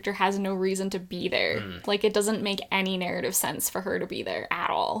my character has no reason to be there. Like, it doesn't make any narrative sense for her to be there at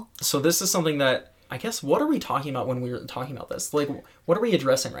all. So this is something that, I guess, what are we talking about when we're talking about this? Like, what are we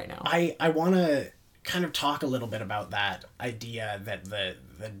addressing right now? I want to kind of talk a little bit about that idea that the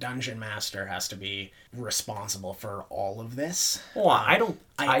dungeon master has to be responsible for all of this. Well, I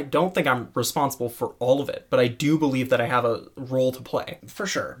don't think I'm responsible for all of it, but I do believe that I have a role to play. For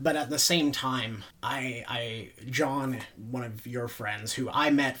sure. But at the same time, John, one of your friends, who I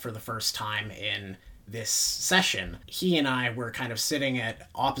met for the first time in this session, he and I were kind of sitting at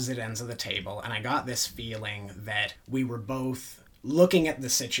opposite ends of the table, and I got this feeling that we were both looking at the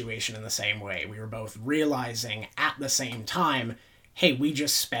situation in the same way. We were both realizing at the same time, hey, we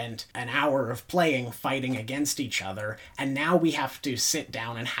just spent an hour of playing fighting against each other, and now we have to sit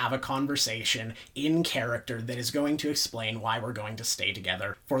down and have a conversation in character that is going to explain why we're going to stay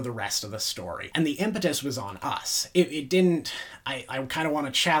together for the rest of the story. And the impetus was on us. It didn't... I kind of want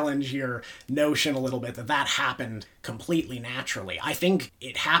to challenge your notion a little bit that happened completely naturally. I think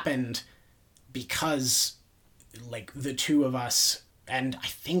it happened because, like, the two of us, and I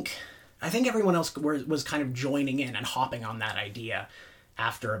think everyone else was kind of joining in and hopping on that idea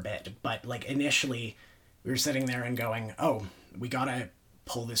after a bit. But, like, initially, we were sitting there and going, oh, we gotta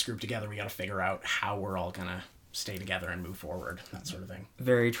pull this group together. We gotta figure out how we're all gonna stay together and move forward, that sort of thing.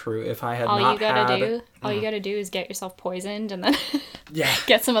 Very true. If I had all not you gotta had... all you gotta do is get yourself poisoned and then Yeah.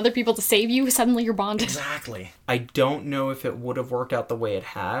 get some other people to save you. Suddenly you're bonded. Exactly. I don't know if it would have worked out the way it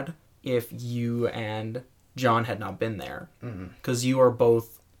had if you and John had not been there. Because you are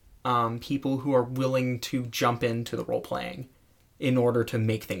both people who are willing to jump into the role-playing in order to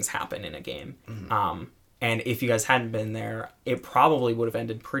make things happen in a game. And if you guys hadn't been there, it probably would have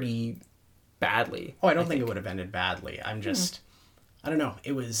ended pretty badly. Oh, I don't think it would have ended badly. I'm just... I don't know.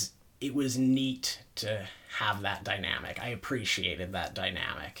 It was neat to have that dynamic. I appreciated that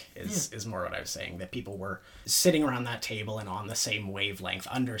dynamic, is more what I was saying. That people were sitting around that table and on the same wavelength,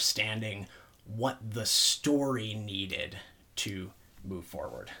 understanding what the story needed to move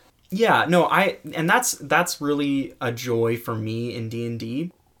forward. Yeah, no, and that's really a joy for me in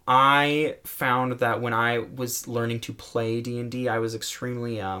D&D. I found that when I was learning to play D&D, I was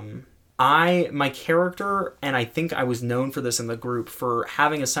extremely my character, and I think I was known for this in the group, for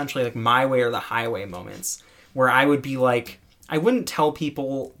having essentially like my way or the highway moments where I would be like, I wouldn't tell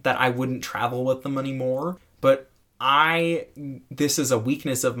people that I wouldn't travel with them anymore, but this is a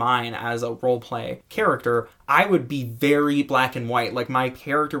weakness of mine as a roleplay character. I would be very black and white. Like, my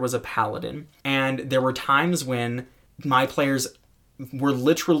character was a paladin, and there were times when my players were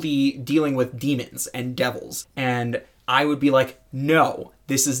literally dealing with demons and devils, and I would be like, no,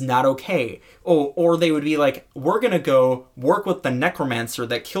 this is not okay. Oh, or they would be like, we're gonna go work with the necromancer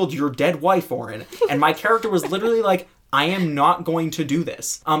that killed your dead wife, Orin. And my character was literally like, I am not going to do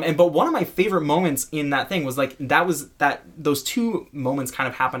this. But one of my favorite moments in that thing was like, those two moments kind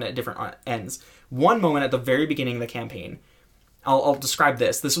of happened at different ends. One moment at the very beginning of the campaign, I'll describe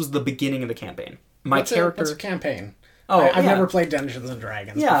this. This was the beginning of the campaign. What's a campaign? Oh, I've never played Dungeons and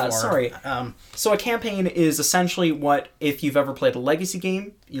Dragons before. Yeah, sorry. So a campaign is essentially what, if you've ever played a legacy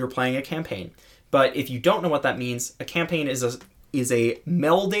game, you're playing a campaign. But if you don't know what that means, a campaign is a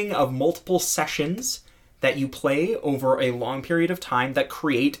melding of multiple sessions that you play over a long period of time that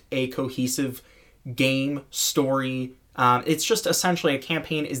create a cohesive game, story. It's just essentially a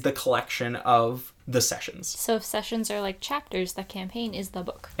campaign is the collection of the sessions. So if sessions are like chapters, the campaign is the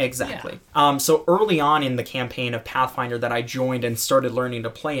book. Exactly. Yeah. So early on in the campaign of Pathfinder that I joined and started learning to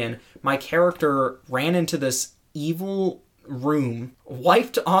play in, my character ran into this evil room,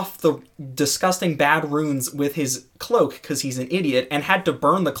 wiped off the disgusting bad runes with his cloak because he's an idiot, and had to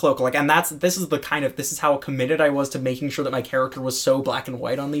burn the cloak. Like, and this is how committed I was to making sure that my character was so black and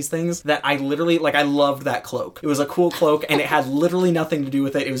white on these things that I literally, like, I loved that cloak. It was a cool cloak, and it had literally nothing to do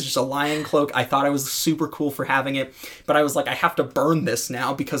with it. It was just a lion cloak. I thought I was super cool for having it, but I was like, I have to burn this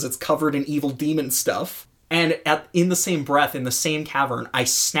now because it's covered in evil demon stuff. And in the same breath, in the same cavern, I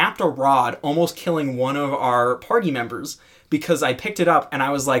snapped a rod, almost killing one of our party members, because I picked it up and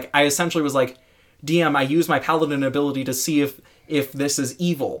I essentially was like, DM, I use my paladin ability to see if this is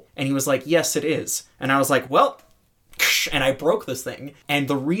evil. And he was like, yes, it is. And I was like, well, and I broke this thing. And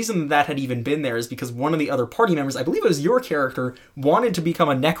the reason that had even been there is because one of the other party members, I believe it was your character, wanted to become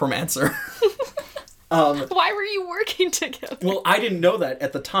a necromancer. Why were you working together? Well, I didn't know that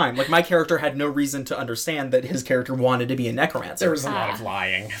at the time. Like, my character had no reason to understand that his character wanted to be a necromancer. There was a lot of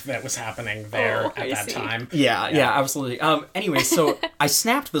lying that was happening there at that time. Yeah, absolutely. Anyway, so I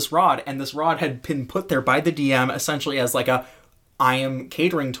snapped this rod, and this rod had been put there by the DM essentially as like I am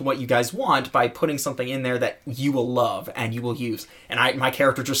catering to what you guys want by putting something in there that you will love and you will use. And my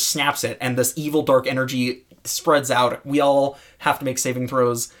character just snaps it, and this evil dark energy spreads out. We all have to make saving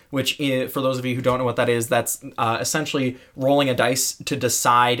throws, which, for those of you who don't know what that is, that's essentially rolling a dice to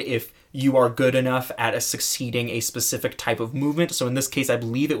decide if you are good enough at succeeding a specific type of movement. So in this case, I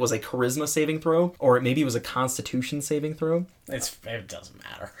believe it was a charisma saving throw, or maybe it was a constitution saving throw. It doesn't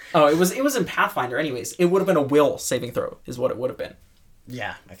matter. Oh, it was in Pathfinder anyways. It would have been a will saving throw is what it would have been.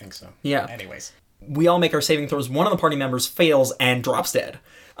 Yeah, I think so. Yeah. Anyways. We all make our saving throws. One of the party members fails and drops dead.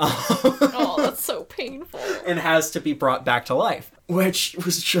 Oh, that's so painful. And has to be brought back to life. Which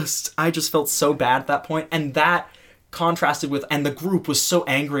was I just felt so bad at that point. And that contrasted with, and the group was so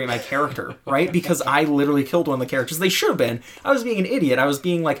angry at my character, right? Because I literally killed one of the characters. They should have been. I was being an idiot. I was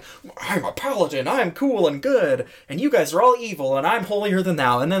being like, I'm a paladin, I'm cool and good, and you guys are all evil, and I'm holier than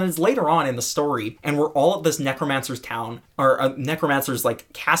thou. And then it's later on in the story, and we're all at this necromancer's town, or a necromancer's,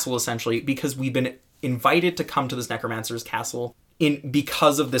 like, castle, essentially, because we've been invited to come to this necromancer's castle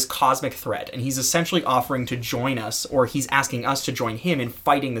because of this cosmic threat, and he's essentially offering to join us, or he's asking us to join him in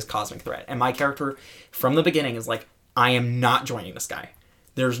fighting this cosmic threat. And my character, from the beginning, is like, I am not joining this guy.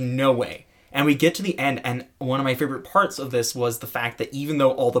 There's no way. And we get to the end, and one of my favorite parts of this was the fact that even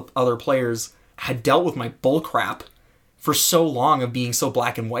though all the other players had dealt with my bullcrap for so long of being so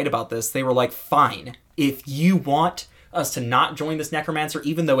black and white about this, they were like, fine, if you want us to not join this necromancer,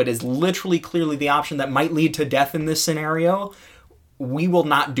 even though it is literally clearly the option that might lead to death in this scenario, we will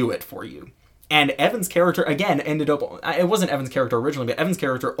not do it for you. And Evan's character, again, ended up... It wasn't Evan's character originally, but Evan's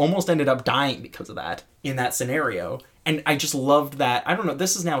character almost ended up dying because of that in that scenario. And I just loved that. I don't know,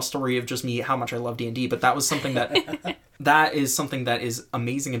 this is now a story of just me, how much I love D&D, but that was something that... that is something that is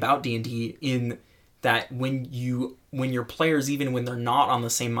amazing about D&D, in that when your players, even when they're not on the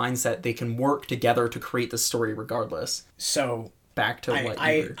same mindset, they can work together to create the story regardless. So... Back to what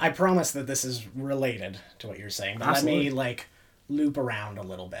I promise that this is related to what you're saying, but Absolutely. let me, loop around a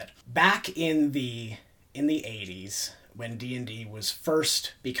little bit. Back in the 80s, when D&D was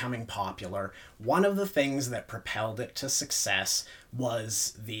first becoming popular, one of the things that propelled it to success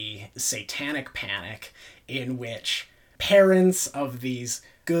was the Satanic Panic, in which parents of these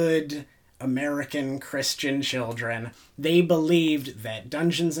good American Christian children, they believed that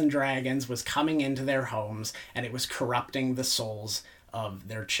Dungeons and Dragons was coming into their homes and it was corrupting the souls of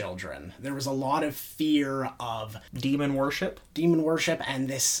their children. There was a lot of fear of demon worship, and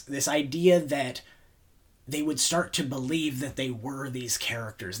this idea that they would start to believe that they were these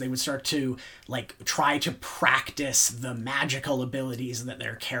characters. They would start to try to practice the magical abilities that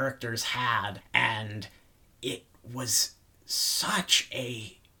their characters had, and it was such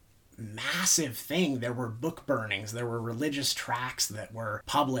a massive thing. There were book burnings, there were religious tracts that were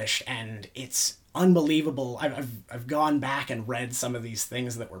published, and it's unbelievable. I've gone back and read some of these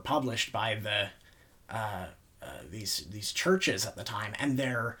things that were published by these churches at the time, and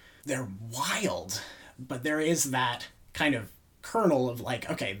they're wild. But there is that kind of kernel of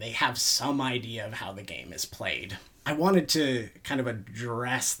okay, they have some idea of how the game is played. I wanted to kind of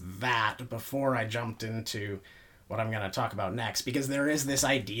address that before I jumped into what I'm going to talk about next, because there is this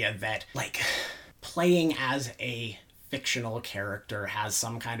idea that playing as a fictional character has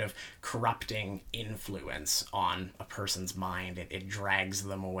some kind of corrupting influence on a person's mind. It drags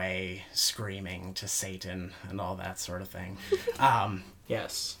them away screaming to Satan and all that sort of thing.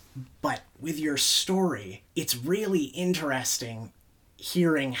 Yes. But with your story, it's really interesting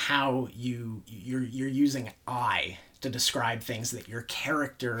hearing how you're using I to describe things that your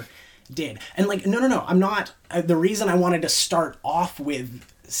character did. And no, I'm not... the reason I wanted to start off with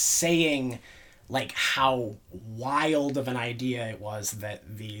saying how wild of an idea it was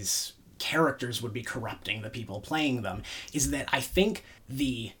that these characters would be corrupting the people playing them is that I think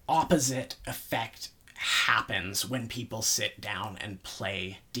the opposite effect happens when people sit down and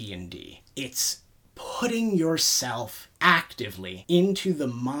play D&D. It's putting yourself actively into the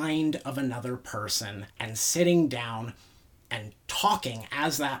mind of another person and sitting down and talking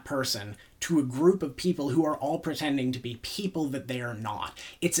as that person to a group of people who are all pretending to be people that they are not.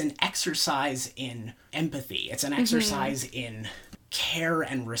 It's an exercise in empathy. It's an exercise in care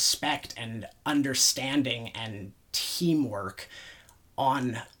and respect and understanding and teamwork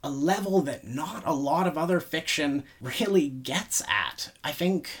on a level that not a lot of other fiction really gets at. I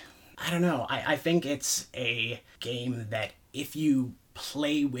think it's a game that if you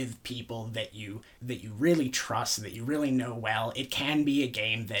play with people that you really trust, that you really know well, it can be a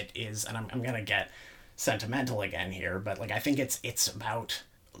game that is, and I'm gonna get sentimental again here, but I think it's about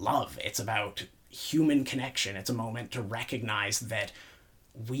love. It's about human connection. It's a moment to recognize that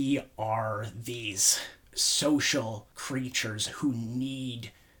we are these social creatures who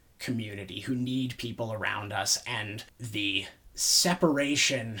need community, who need people around us, and the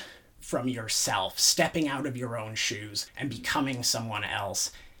separation from yourself, stepping out of your own shoes and becoming someone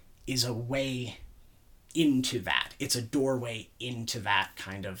else, is a way into that. It's a doorway into that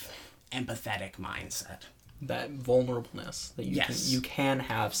kind of empathetic mindset. That vulnerableness that you can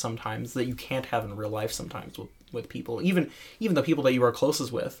have sometimes, that you can't have in real life sometimes with people, even the people that you are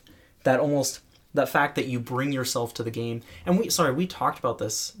closest with. That fact that you bring yourself to the game. And we talked about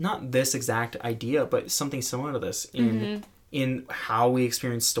this, not this exact idea, but something similar to this in how we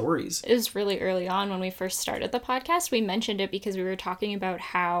experience stories. It was really early on when we first started the podcast. We mentioned it because we were talking about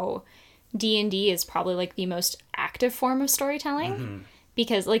how D&D is probably the most interactive form of storytelling.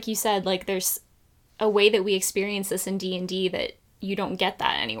 Because like you said, like there's a way that we experience this in D&D that you don't get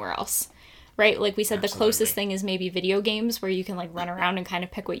that anywhere else. Right? Like we said, Absolutely. the closest thing is maybe video games where you can like run around and kind of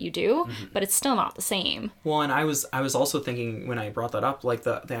pick what you do, but it's still not the same. Well, and I was also thinking when I brought that up, like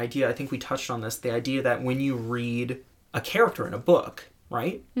the idea, I think we touched on this, the idea that when you read a character in a book,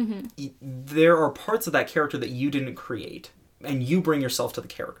 right? There are parts of that character that you didn't create, and you bring yourself to the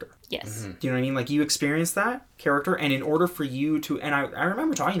character. Yes. Do you know what I mean? Like you experience that character, and in order for you to, and I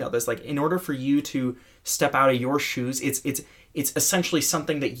remember talking about this, like in order for you to step out of your shoes, it's essentially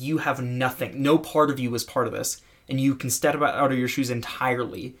something that you have no part of you is part of this, and you can step out of your shoes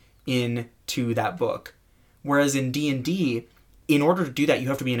entirely into that book. Whereas in D&D, in order to do that, you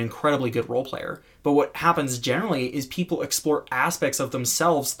have to be an incredibly good role player. But what happens generally is people explore aspects of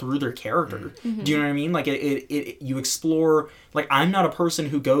themselves through their character. Do you know what I mean? Like you explore, like I'm not a person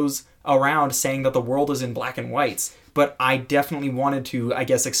who goes around saying that the world is in black and whites, but I definitely wanted to, I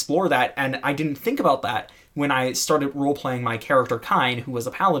guess, explore that, and I didn't think about that when I started role-playing my character Kine, who was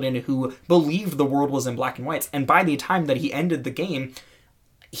a paladin who believed the world was in black and whites. And by the time that he ended the game,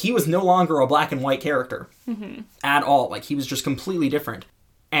 he was no longer a black and white character at all. Like, he was just completely different.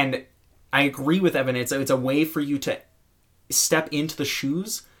 And I agree with Evan. It's a way for you to step into the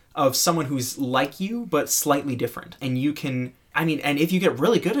shoes of someone who's like you, but slightly different. And you can, I mean, and if you get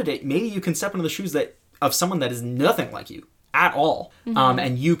really good at it, maybe you can step into the shoes of someone that is nothing like you at all.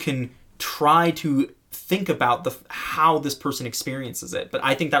 And you can try to think about how this person experiences it. But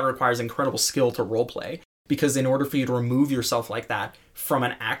I think that requires incredible skill to roleplay, because in order for you to remove yourself like that from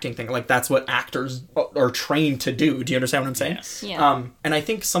an acting thing, like that's what actors are trained to do. Do you understand what I'm saying? Yes. Yeah. And I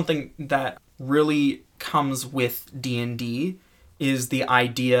think something that really comes with D&D is the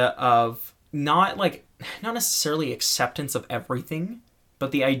idea of not necessarily acceptance of everything,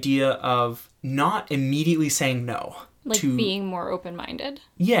 but the idea of not immediately saying no. Like being more open-minded.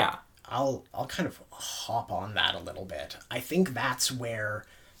 Yeah. I'll kind of hop on that a little bit. I think that's where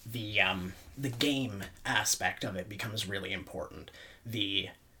the game aspect of it becomes really important. The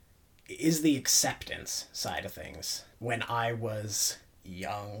acceptance side of things. When I was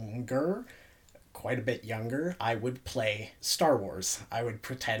younger, quite a bit younger, I would play Star Wars. I would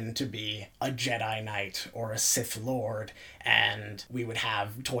pretend to be a Jedi Knight or a Sith Lord, and we would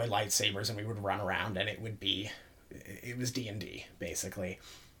have toy lightsabers and we would run around, and it was D&D, basically.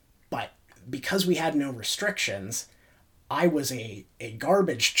 But because we had no restrictions, I was a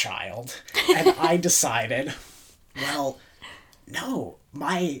garbage child, and I decided, well, no,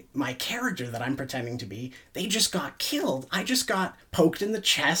 my character that I'm pretending to be, they just got killed. I just got poked in the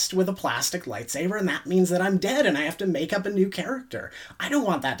chest with a plastic lightsaber, and that means that I'm dead, and I have to make up a new character. I don't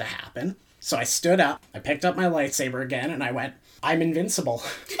want that to happen. So I stood up, I picked up my lightsaber again, and I went, I'm invincible.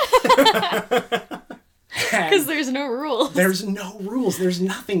 Because there's no rules. There's no rules. There's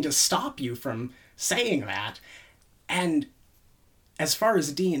nothing to stop you from saying that. And as far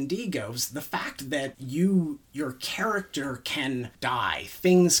as D&D goes, the fact that your character can die,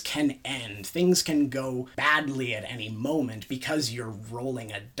 things can end, things can go badly at any moment because you're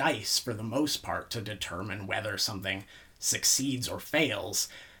rolling a dice for the most part to determine whether something succeeds or fails.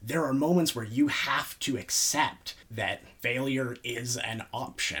 There are moments where you have to accept that failure is an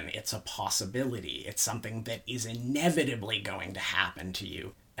option. It's a possibility. It's something that is inevitably going to happen to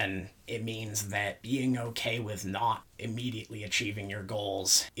you. And it means that being okay with not immediately achieving your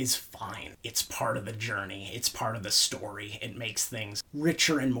goals is fine. It's part of the journey. It's part of the story. It makes things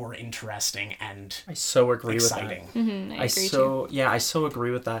richer and more interesting and I so agree exciting. with that. Mm-hmm, I agree too. Yeah, I so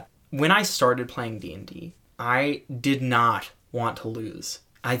agree with that. When I started playing D&D, I did not want to lose.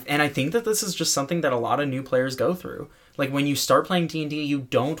 I think that this is just something that a lot of new players go through. Like when you start playing D&D, you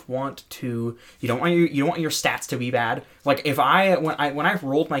don't want your stats to be bad. Like when I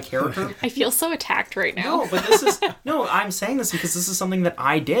rolled my character, I feel so attacked right now. I'm saying this because this is something that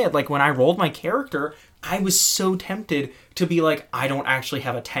I did. Like when I rolled my character, I was so tempted to be like, I don't actually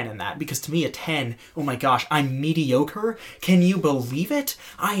have a 10 in that, because to me a 10, oh my gosh, I'm mediocre. Can you believe it?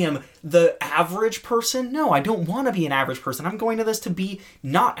 I am the average person. No, I don't want to be an average person. I'm going to this to be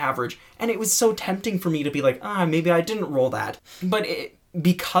not average. And it was so tempting for me to be like, maybe I didn't roll that. But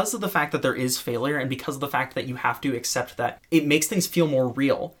because of the fact that there is failure, and because of the fact that you have to accept that, it makes things feel more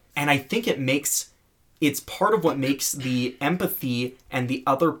real. And I think it's part of what makes the empathy and the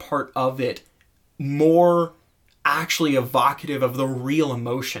other part of it more actually evocative of the real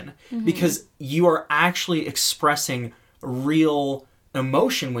emotion, because you are actually expressing real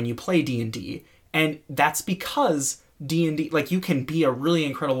emotion when you play D&D. And that's because D&D, like, you can be a really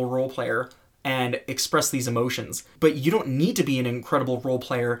incredible role player and express these emotions. But you don't need to be an incredible role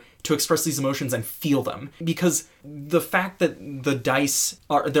player to express these emotions and feel them. Because the fact that the dice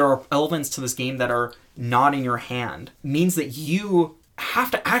there are elements to this game that are not in your hand means that you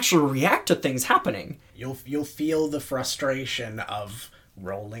have to actually react to things happening. You'll feel the frustration of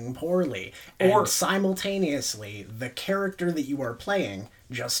rolling poorly, and simultaneously the character that you are playing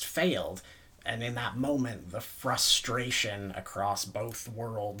just failed, and in that moment the frustration across both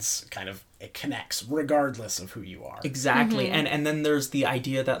worlds kind of it connects regardless of who you are. Exactly. And then there's the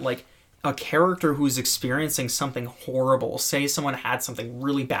idea that like a character who's experiencing something horrible, say someone had something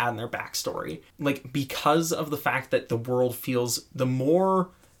really bad in their backstory, like because of the fact that the world feels the more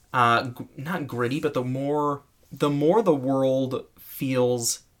not gritty, but the more the world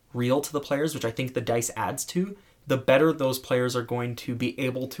feels real to the players, which I think the dice adds to, the better those players are going to be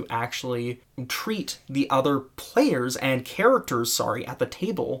able to actually treat the other players and characters, at the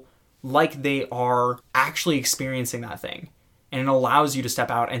table like they are actually experiencing that thing. And it allows you to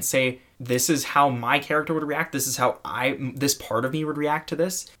step out and say, this is how my character would react. This is how this part of me would react to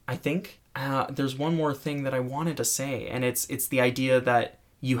this. I think there's one more thing that I wanted to say, and it's the idea that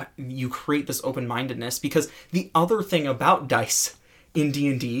you create this open-mindedness, because the other thing about dice in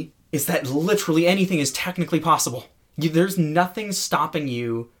D&D is that literally anything is technically possible. There's nothing stopping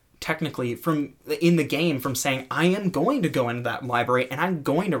you technically in the game from saying, I am going to go into that library and I'm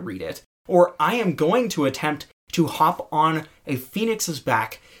going to read it, or I am going to attempt to hop on a phoenix's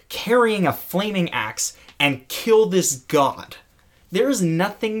back carrying a flaming axe and kill this god. There is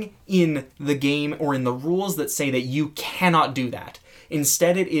nothing in the game or in the rules that say that you cannot do that.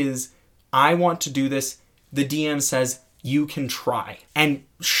 Instead, it is, I want to do this. The DM says, you can try. And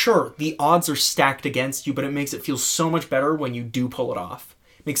sure, the odds are stacked against you, but it makes it feel so much better when you do pull it off.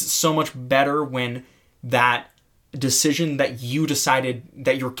 It makes it so much better when that decision that you decided,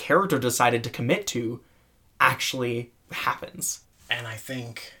 that your character decided to commit to, actually happens. And I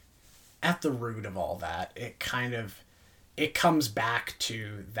think at the root of all that, it comes back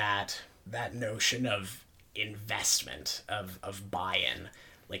to that notion of investment, of buy-in.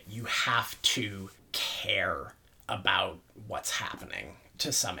 Like, you have to care about what's happening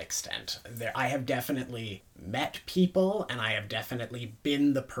to some extent. I have definitely met people, and I have definitely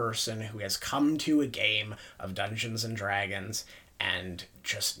been the person who has come to a game of Dungeons and Dragons and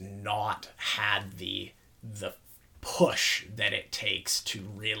just not had the push that it takes to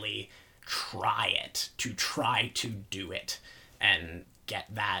really try to do it and get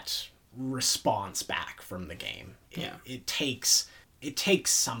that response back from the game. Yeah. It takes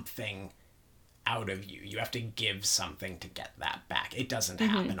something out of you. You have to give something to get that back. It doesn't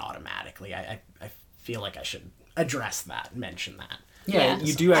happen automatically. I feel like I should address that, mention that. Yeah,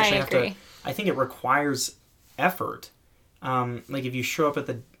 you do actually have to. I think it requires effort. Like if you show up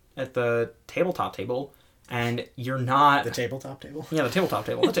at the tabletop table and you're not... The tabletop table? Yeah, the tabletop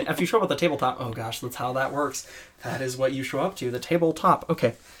table. If you show up at the tabletop... Oh gosh, that's how that works. That is what you show up to. The tabletop.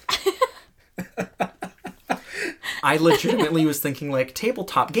 Okay. I legitimately was thinking like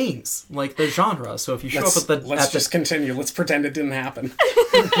tabletop games, like the genre. So if you show up at the... Let's just continue. Let's pretend it didn't happen.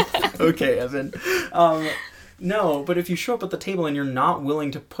 Okay, Evan. No, but if you show up at the table and you're not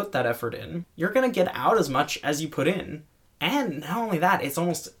willing to put that effort in, you're going to get out as much as you put in. And not only that,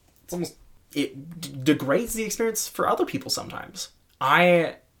 it degrades the experience for other people sometimes.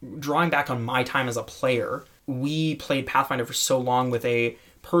 Drawing back on my time as a player, we played Pathfinder for so long with a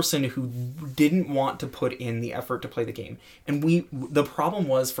person who didn't want to put in the effort to play the game. And the problem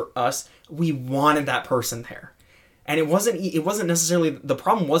was for us, we wanted that person there. And it wasn't necessarily, the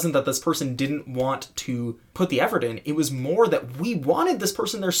problem wasn't that this person didn't want to put the effort in. It was more that we wanted this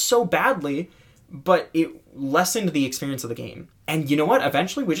person there so badly, but it lessened the experience of the game. And you know what?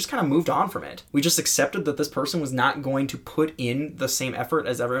 Eventually, we just kind of moved on from it. We just accepted that this person was not going to put in the same effort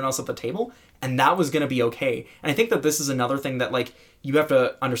as everyone else at the table, and that was going to be okay. And I think that this is another thing that, like, you have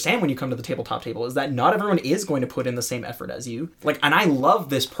to understand when you come to the tabletop table, is that not everyone is going to put in the same effort as you. Like, and I love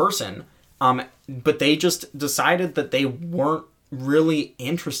this person, but they just decided that they weren't really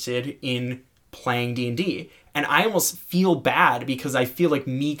interested in playing D&D. And I almost feel bad because I feel like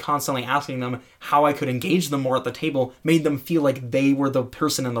me constantly asking them how I could engage them more at the table made them feel like they were the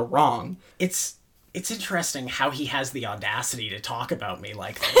person in the wrong. It's interesting how he has the audacity to talk about me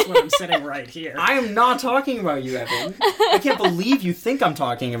like this when I'm sitting right here. I am not talking about you, Evan. I can't believe you think I'm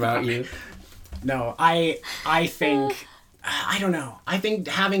talking about you. No, I think... I don't know. I think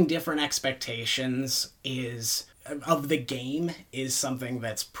having different expectations is of the game is something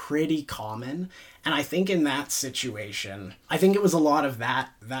that's pretty common. And I think in that situation, I think it was a lot of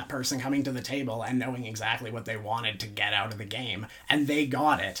that person coming to the table and knowing exactly what they wanted to get out of the game, and they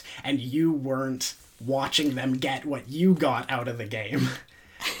got it, and you weren't watching them get what you got out of the game.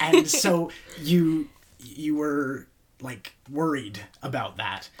 And so you were like worried about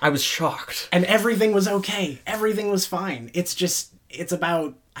that. I was shocked. And everything was okay. Everything was fine. It's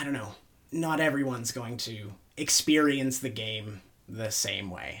about, I don't know, not everyone's going to experience the game the same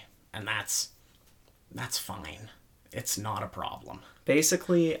way. And that's fine. It's not a problem.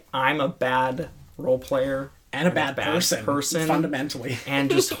 Basically, I'm a bad role player. And a bad person, fundamentally. And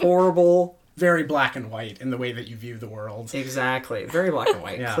just horrible. Very black and white in the way that you view the world. Exactly. Very black and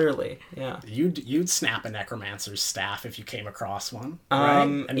white, clearly. Yeah. You'd snap a necromancer's staff if you came across one, right?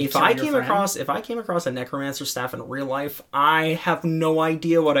 And if I came across a necromancer staff in real life, I have no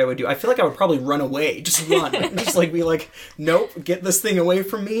idea what I would do. I feel like I would probably run away. Just run. Just like be like, nope, get this thing away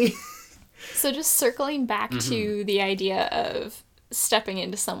from me. So just circling back to the idea of stepping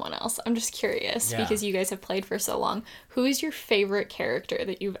into someone else, I'm just curious, because you guys have played for so long, who is your favorite character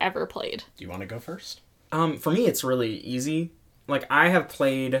that you've ever played? Do you want to go first? For me, it's really easy. Like, I have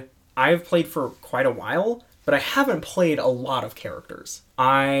played for quite a while, but I haven't played a lot of characters.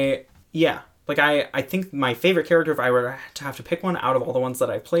 I think my favorite character, if I were to have to pick one out of all the ones that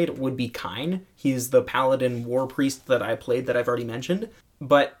I've played, would be Kine. He's the paladin war priest that I played that I've already mentioned.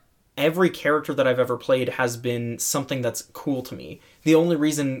 But every character that I've ever played has been something that's cool to me. The only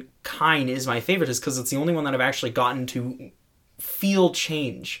reason Kine is my favorite is because it's the only one that I've actually gotten to feel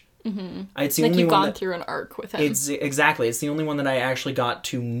change. Mm-hmm. It's the like only you've one gone through an arc with him. Exactly. It's the only one that I actually got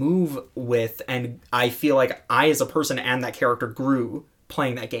to move with, and I feel like I, as a person and that character, grew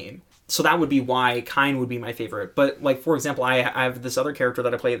playing that game. So that would be why Kine would be my favorite. But like, for example, I have this other character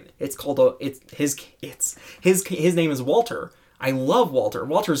that I play. It's called his name is Walter. I love Walter.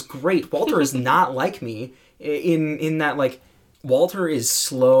 Walter's great. Walter is not like me in that, like, Walter is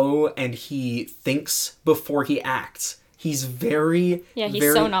slow and he thinks before he acts. He's very... Yeah,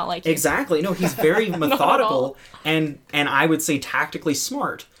 he's so not like you. Exactly. No, he's very methodical and I would say tactically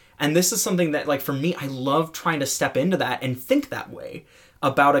smart. And this is something that, like, for me, I love trying to step into that and think that way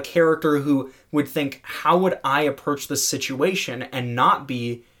about a character who would think, how would I approach this situation and not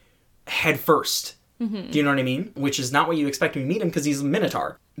be head first? Mm-hmm. Do you know what I mean? Which is not what you expect when you meet him because he's a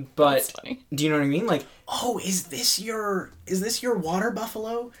minotaur. But do you know what I mean? Like, oh, is this your water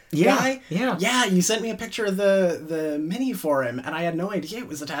buffalo guy? Yeah. Yeah, you sent me a picture of the mini for him, and I had no idea it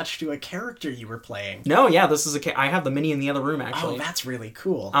was attached to a character you were playing. No, yeah, this is I have the mini in the other room, actually. Oh, that's really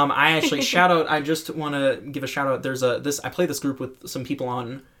cool. I actually I just want to give a shout out. There's I play this group with some people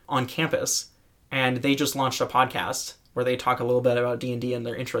on campus, and they just launched a podcast where they talk a little bit about D&D and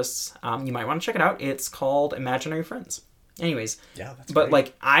their interests. You might want to check it out. It's called Imaginary Friends. Anyways, yeah, that's but great.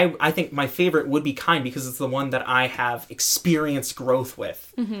 Like I think my favorite would be Kine because it's the one that I have experienced growth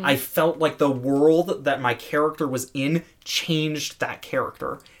with. Mm-hmm. I felt like the world that my character was in changed that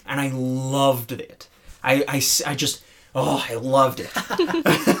character, and I loved it. I just I loved it.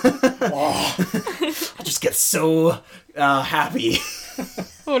 I just get so happy.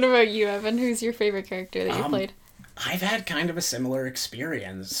 What about you, Evan? Who's your favorite character that you played? I've had kind of a similar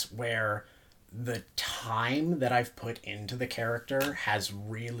experience where the time that I've put into the character has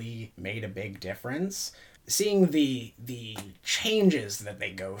really made a big difference. Seeing the changes that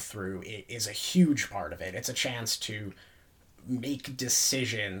they go through is a huge part of it. It's a chance to make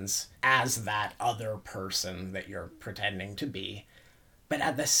decisions as that other person that you're pretending to be. But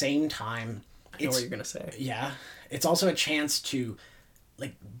at the same time, I know what you're going to say. Yeah. It's also a chance to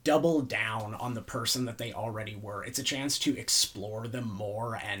like double down on the person that they already were. It's a chance to explore them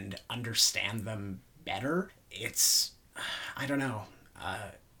more and understand them better. It's, I don't know.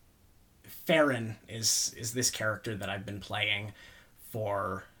 Farron is this character that I've been playing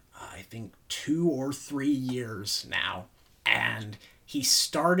for, I think 2 or 3 years now. And he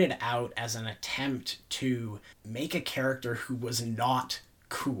started out as an attempt to make a character who was not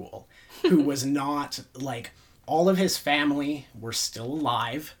cool, who was not like... All of his family were still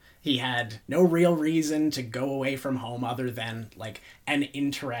alive. He had no real reason to go away from home other than, like, an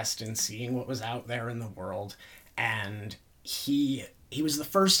interest in seeing what was out there in the world. And he was the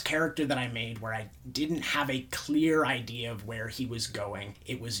first character that I made where I didn't have a clear idea of where he was going.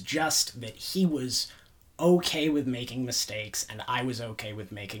 It was just that he was okay with making mistakes, and I was okay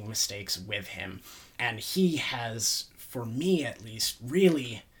with making mistakes with him. And he has, for me at least,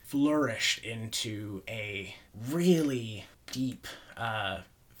 really flourished into a really deep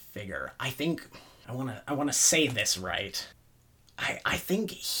figure. I think I want to say this right. I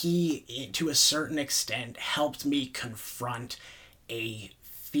think he, to a certain extent, helped me confront a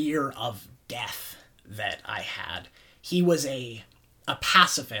fear of death that I had. He was a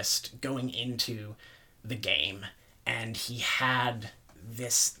pacifist going into the game, and he had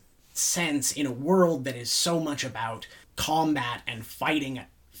this sense in a world that is so much about combat and fighting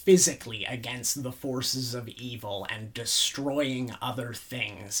physically against the forces of evil and destroying other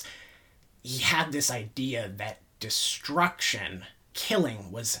things. He had this idea that destruction,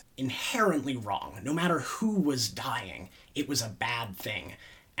 killing, was inherently wrong. No matter who was dying, it was a bad thing.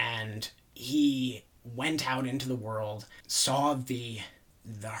 And he went out into the world, saw the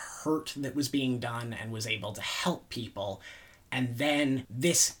hurt that was being done, and was able to help people. And then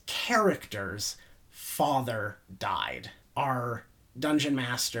this character's father died. Our dungeon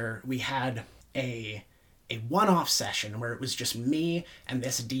master, we had a one-off session where it was just me and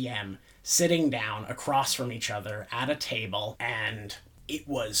this DM sitting down across from each other at a table, and it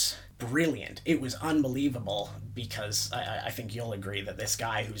was brilliant. It was unbelievable, because I think you'll agree that this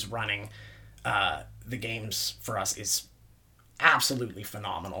guy who's running the games for us is absolutely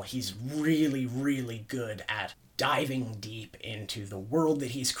phenomenal. He's really, really good at diving deep into the world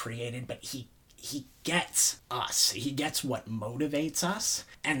that he's created, but he gets us. He gets what motivates us.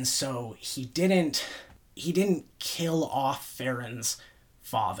 And so he didn't kill off Farron's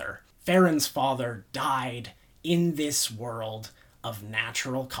father. Farron's father died in this world of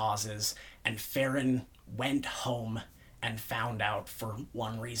natural causes, and Farron went home and found out, for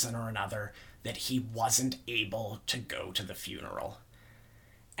one reason or another, that he wasn't able to go to the funeral.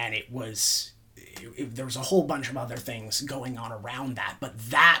 And there was a whole bunch of other things going on around that, but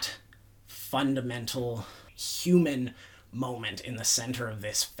that fundamental human moment in the center of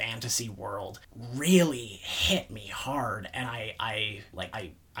this fantasy world really hit me hard, and I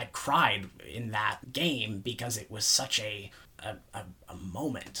cried in that game because it was such a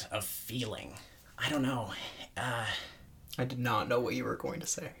moment of feeling. I don't know. I did not know what you were going to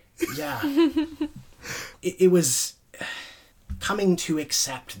say. Yeah. It was coming to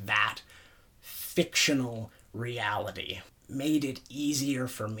accept that fictional reality made it easier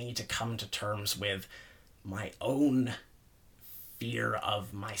for me to come to terms with my own fear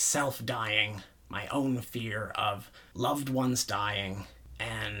of myself dying, my own fear of loved ones dying,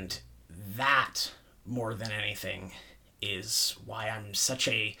 and that, more than anything, is why I'm such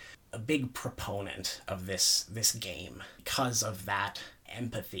a big proponent of this game, because of that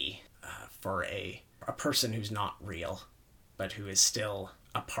empathy for a person who's not real, but who is still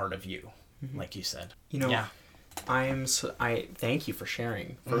a part of you, like you said. You know, yeah. I thank you for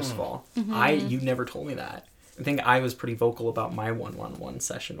sharing, first of all. You never told me that. I think I was pretty vocal about my 1-1-1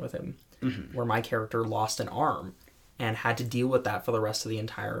 session with him, where my character lost an arm and had to deal with that for the rest of the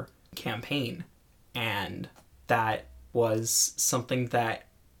entire campaign. And that was something that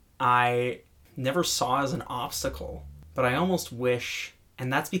I never saw as an obstacle, but I almost wish,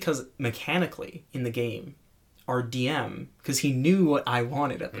 and that's because mechanically in the game, our DM, because he knew what I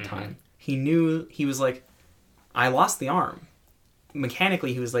wanted at the time, he was like, I lost the arm.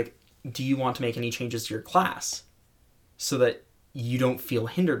 Mechanically, he was like, do you want to make any changes to your class so that you don't feel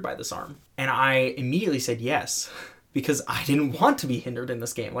hindered by this arm? And I immediately said yes, because I didn't want to be hindered in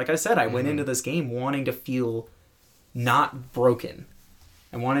this game. Like I said, I went into this game wanting to feel not broken.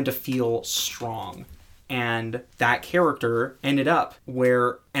 I wanted to feel strong. And that character ended up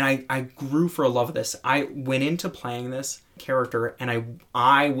where, and I grew for a love of this. I went into playing this character, and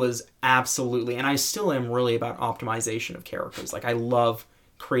I was absolutely, and I still am really about optimization of characters. Like, I love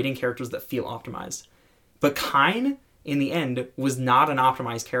creating characters that feel optimized. But Kine, in the end, was not an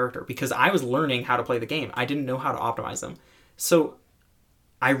optimized character, because I was learning how to play the game. I didn't know how to optimize them. So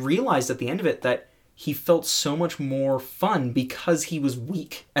I realized at the end of it that he felt so much more fun because he was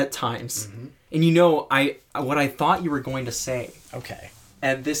weak at times. And you know, what I thought you were going to say. Okay.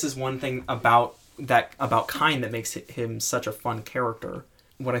 And this is one thing about Kine that makes him such a fun character.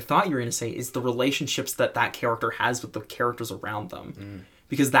 What I thought you were going to say is the relationships that character has with the characters around them.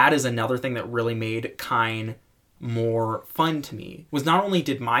 Because that is another thing that really made Kine more fun to me. Was not only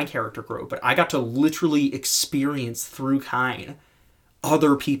did my character grow, but I got to literally experience through Kine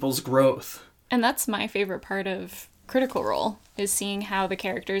other people's growth. And that's my favorite part of Critical Role, is seeing how the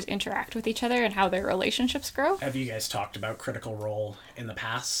characters interact with each other and how their relationships grow. Have you guys talked about Critical Role in the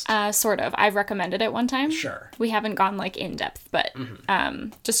past? Sort of. I've recommended it one time. Sure. We haven't gone in depth, but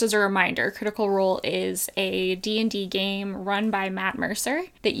just as a reminder, Critical Role is a D&D game run by Matt Mercer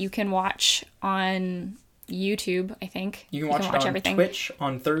that you can watch on YouTube, I think. You can watch it on everything. Twitch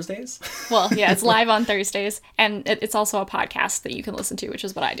on Thursdays. Well, yeah, it's live on Thursdays, and it's also a podcast that you can listen to, which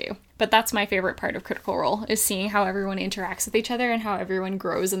is what I do. But that's my favorite part of Critical Role, is seeing how everyone interacts with each other and how everyone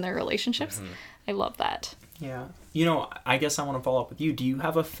grows in their relationships. Mm-hmm. I love that. Yeah. You know, I guess I want to follow up with you. Do you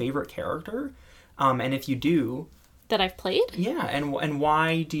have a favorite character? And if you do... That I've played? Yeah, and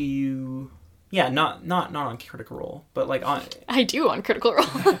why do you... Yeah, not on Critical Role, but like on... I do on Critical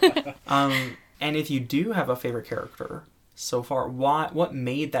Role. And if you do have a favorite character so far, what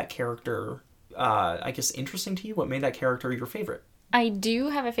made that character, I guess, interesting to you? What made that character your favorite? I do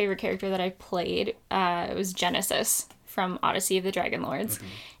have a favorite character that I played. It was Genesis from Odyssey of the Dragon Lords. Mm-hmm.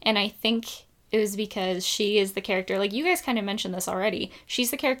 And I think it was because she is the character, like you guys kind of mentioned this already,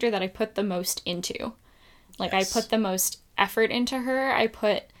 she's the character that I put the most into. Like, yes. I put the most effort into her. I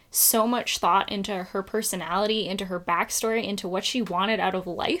put so much thought into her personality, into her backstory, into what she wanted out of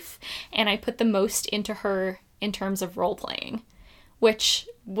life, and I put the most into her in terms of role-playing, which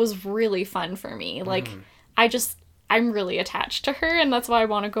was really fun for me. Like, I'm really attached to her, and that's why I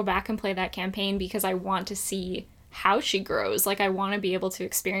want to go back and play that campaign, because I want to see how she grows. Like, I want to be able to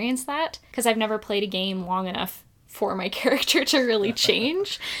experience that, because I've never played a game long enough for my character to really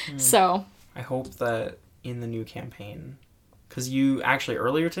change. So I hope that in the new campaign... Because you actually,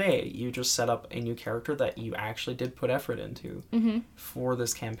 earlier today, you just set up a new character that you actually did put effort into for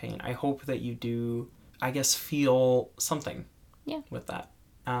this campaign. I hope that you do, I guess, feel something with that.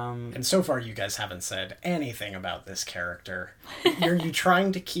 And so far, you guys haven't said anything about this character. Are you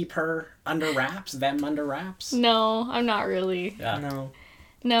trying to keep her under wraps? Them under wraps? No, I'm not really. Yeah.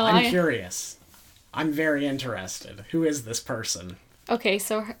 No, I'm curious. I'm very interested. Who is this person? Okay,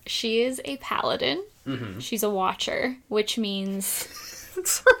 so she is a paladin. Mm-hmm. She's a watcher, which means...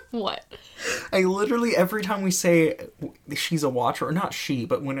 What? I literally, every time we say she's a watcher, or not she,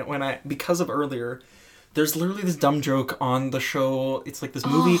 but because of earlier, there's literally this dumb joke on the show. It's like this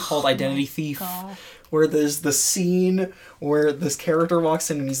movie called Identity Thief, where there's the scene where this character walks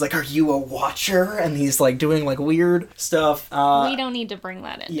in and he's like, "Are you a watcher?" And he's like doing like weird stuff. We don't need to bring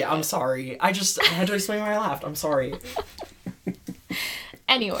that in. Yeah, I'm sorry. I had to explain why I laughed. I'm sorry.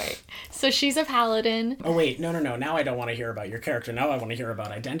 Anyway, so she's a paladin. Oh, wait. No. Now I don't want to hear about your character. Now I want to hear about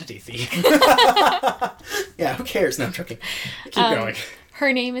Identity Thief. Yeah, who cares? No, I'm joking. Keep going.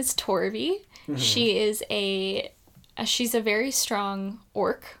 Her name is Torvi. Mm-hmm. She is she's a very strong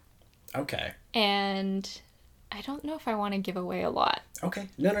orc. Okay. And I don't know if I want to give away a lot. Okay.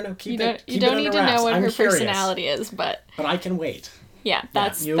 No. You don't need to know what her personality is, but I can wait. Yeah,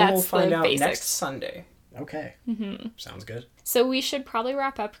 that's you will find out basics. Next Sunday. Okay. Sounds good. So we should probably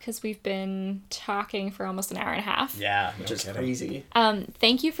wrap up because we've been talking for almost an hour and a half. Yeah, which is crazy.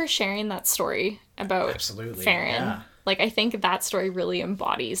 Thank you for sharing that story about Farron. Yeah. Like, I think that story really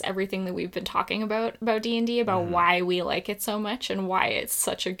embodies everything that we've been talking about D&D, about why we like it so much and why it's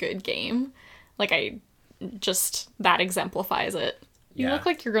such a good game. Like, that exemplifies it. You look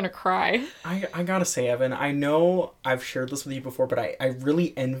like you're gonna cry. I gotta say, Evan, I know I've shared this with you before, but I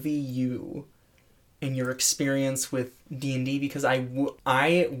really envy you in your experience with D&D, because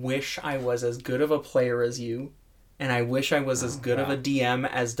I wish I was as good of a player as you, and I wish I was as good of a DM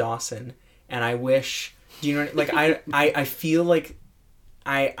as Dawson, and I wish, do you know, like, I feel like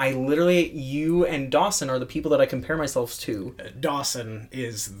I literally, you and Dawson are the people that I compare myself to. Dawson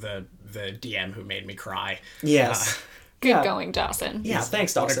is the DM who made me cry. Yes. Good going, Dawson. Yeah,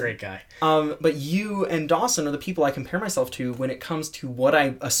 thanks, Dawson. What a great guy. But you and Dawson are the people I compare myself to when it comes to what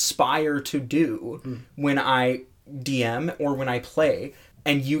I aspire to do when I DM or when I play.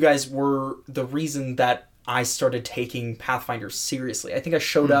 And you guys were the reason that I started taking Pathfinder seriously. I think I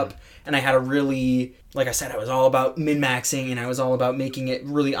showed up and I had a really, like I said, I was all about min-maxing and I was all about making it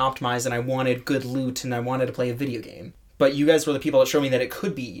really optimized, and I wanted good loot and I wanted to play a video game. But you guys were the people that showed me that it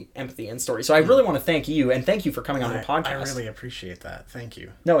could be empathy and story. So I really want to thank you, and thank you for coming on the podcast. I really appreciate that. Thank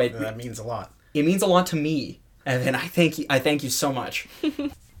you. No, that means a lot. It means a lot to me, and I thank you so much.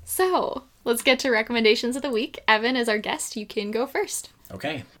 So let's get to recommendations of the week. Evan, as our guest, you can go first.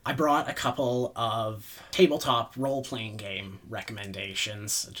 Okay. I brought a couple of tabletop role-playing game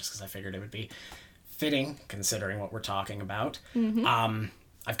recommendations, just because I figured it would be fitting, considering what we're talking about.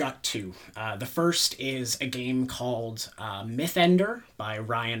 I've got two. The first is a game called Mythender by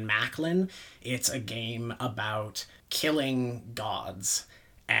Ryan Macklin. It's a game about killing gods.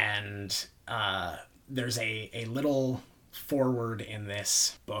 And there's a little foreword in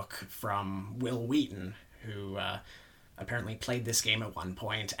this book from Will Wheaton, who apparently played this game at one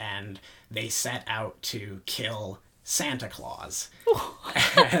point, and they set out to kill Santa Claus.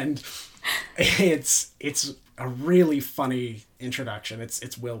 And it's a really funny introduction.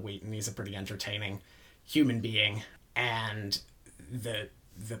 It's Will Wheaton. He's a pretty entertaining human being. And the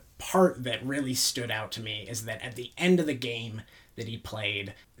part that really stood out to me is that at the end of the game that he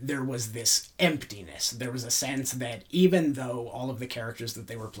played, there was this emptiness. There was a sense that even though all of the characters that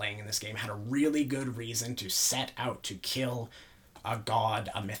they were playing in this game had a really good reason to set out to kill a god,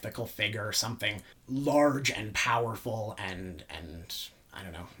 a mythical figure, something large and powerful and I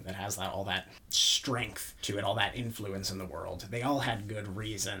don't know, that has all that strength to it, all that influence in the world. They all had good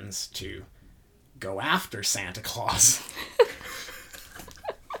reasons to go after Santa Claus.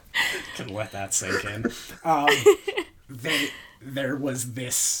 Can let that sink in. There was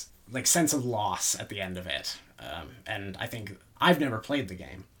this like sense of loss at the end of it, and I think I've never played the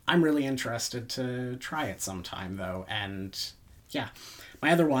game. I'm really interested to try it sometime though, and yeah,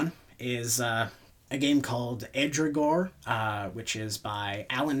 my other one is a game called Edragor, which is by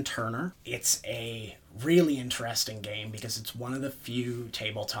Alan Turner. It's a really interesting game because it's one of the few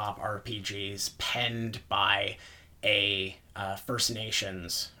tabletop RPGs penned by a First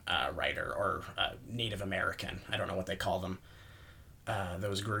Nations writer, or Native American. I don't know what they call them,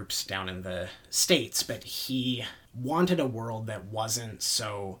 those groups down in the States, but he wanted a world that wasn't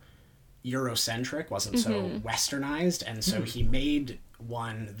so Eurocentric, wasn't so westernized, and so he made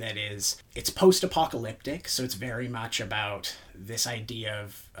one that it's post-apocalyptic, so it's very much about this idea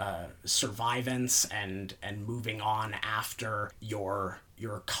of survivance and moving on after your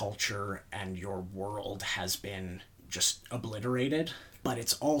culture and your world has been just obliterated. But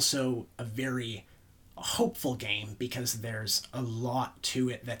it's also a very hopeful game because there's a lot to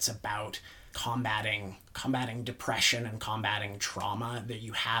it that's about combating depression and combating trauma, that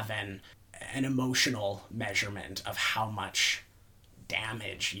you have an emotional measurement of how much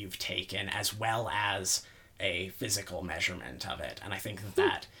damage you've taken as well as a physical measurement of it. And I think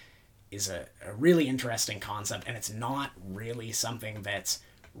that is a really interesting concept, and it's not really something that's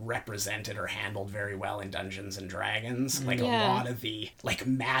represented or handled very well in Dungeons and Dragons. Like a lot of the like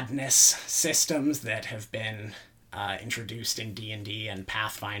madness systems that have been introduced in D&D and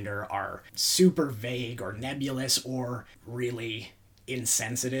Pathfinder are super vague or nebulous or really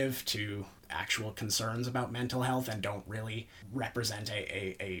insensitive to actual concerns about mental health and don't really represent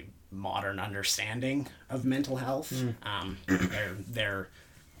a modern understanding of mental health. They're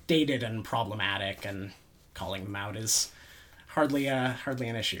dated and problematic, and calling them out is hardly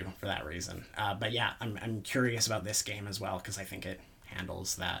an issue for that reason. But yeah, I'm curious about this game as well because I think it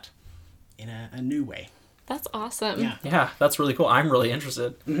handles that in a new way. That's awesome. Yeah, that's really cool. I'm really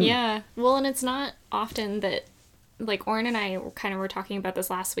interested. Yeah. Well, and it's not often that, like, Oren and I kind of were talking about this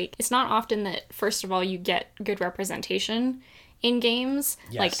last week. It's not often that, first of all, you get good representation in games.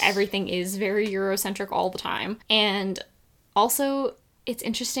 Yes. Like, everything is very Eurocentric all the time. And also, it's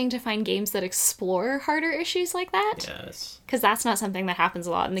interesting to find games that explore harder issues like that. Yes. Because that's not something that happens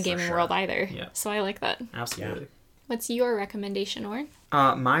a lot in the gaming world either. Yeah. So I like that. Absolutely. Yeah. What's your recommendation, Oren?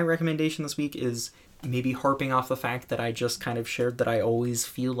 My recommendation this week is maybe harping off the fact that I just kind of shared that I always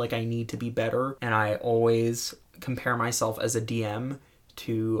feel like I need to be better, and I always compare myself as a DM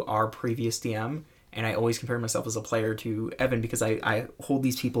to our previous DM, and I always compare myself as a player to Evan because I hold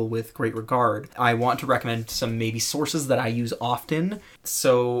these people with great regard. I want to recommend some maybe sources that I use often.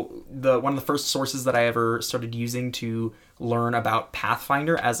 So one of the first sources that I ever started using to learn about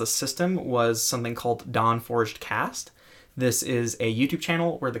Pathfinder as a system was something called Dawnforged Cast. This is a YouTube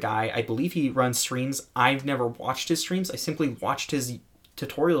channel where the guy, I believe he runs streams. I've never watched his streams. I simply watched his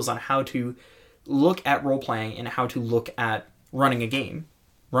tutorials on how to look at role-playing and how to look at running a game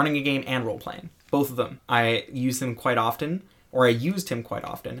and role-playing. Both of them. I use them quite often, or I used him quite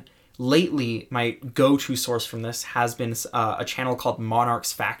often. Lately, my go-to source from this has been a channel called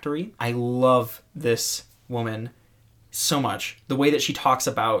Monarch's Factory. I love this woman so much. The way that she talks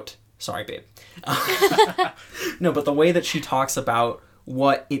about... Sorry, babe. No, but the way that she talks about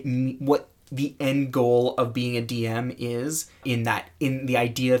what the end goal of being a DM is in the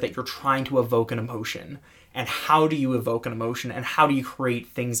idea that you're trying to evoke an emotion. And how do you evoke an emotion, and how do you create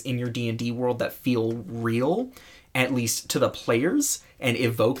things in your D&D world that feel real, at least to the players, and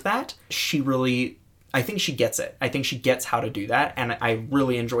evoke that? I think she gets it. I think she gets how to do that, and I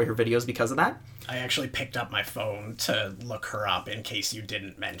really enjoy her videos because of that. I actually picked up my phone to look her up in case you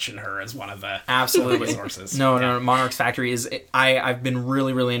didn't mention her as one of the absolutely sources. No, Monarch's Factory is... I've been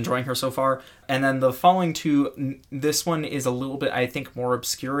really, really enjoying her so far. And then the following two, this one is a little bit, I think, more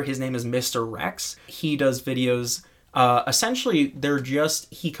obscure. His name is Mr. Rex. He does videos... essentially,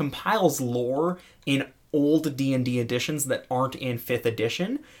 he compiles lore in old D&D editions that aren't in 5th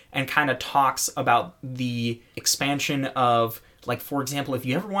edition and kind of talks about the expansion of Like, for example, if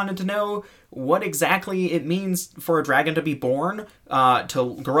you ever wanted to know what exactly it means for a dragon to be born,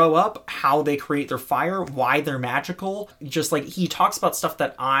 to grow up, how they create their fire, why they're magical, just like he talks about stuff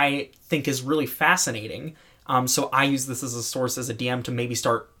that I think is really fascinating. So I use this as a source as a DM to maybe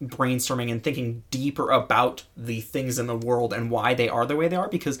start brainstorming and thinking deeper about the things in the world and why they are the way they are,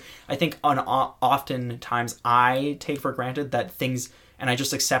 because I think oftentimes I take for granted that things, and I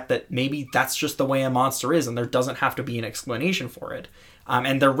just accept that maybe that's just the way a monster is and there doesn't have to be an explanation for it.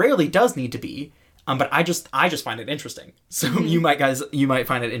 And there rarely does need to be. But I just find it interesting. So you might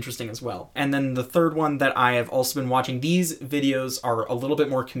find it interesting as well. And then the third one that I have also been watching, these videos are a little bit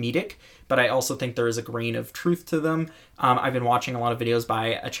more comedic, but I also think there is a grain of truth to them. I've been watching a lot of videos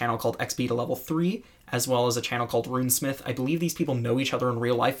by a channel called XP to Level 3, as well as a channel called Runesmith. I believe these people know each other in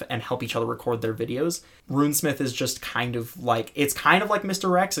real life and help each other record their videos. Runesmith is just kind of like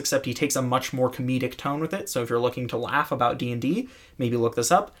Mr. Rex, except he takes a much more comedic tone with it. So if you're looking to laugh about D&D, maybe look this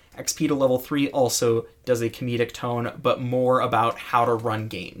up. XP to Level 3 also does a comedic tone, but more about how to run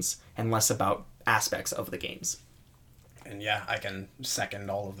games and less about aspects of the games. And yeah, I can second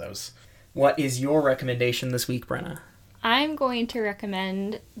all of those. What is your recommendation this week, Brenna? I'm going to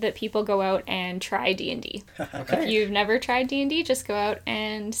recommend that people go out and try D&D. Okay. If you've never tried D&D, just go out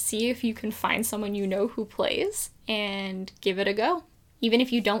and see if you can find someone you know who plays and give it a go. Even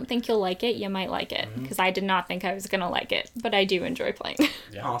if you don't think you'll like it, you might like it. Because I did not think I was going to like it, but I do enjoy playing.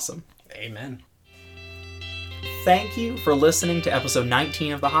 Yeah. Awesome. Amen. Thank you for listening to episode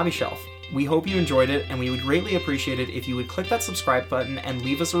 19 of The Hobby Shelf. We hope you enjoyed it, and we would greatly appreciate it if you would click that subscribe button and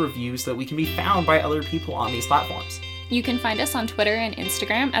leave us a review so that we can be found by other people on these platforms. You can find us on Twitter and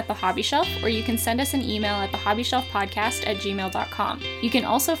Instagram at The Hobby Shelf, or you can send us an email at thehobbyshelfpodcast@gmail.com. You can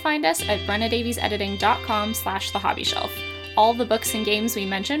also find us at brennadaviesediting.com/thehobbyshelf. All the books and games we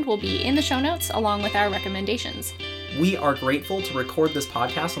mentioned will be in the show notes, along with our recommendations. We are grateful to record this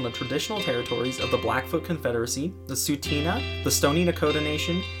podcast on the traditional territories of the Blackfoot Confederacy, the Tsuut'ina, the Stoney Nakoda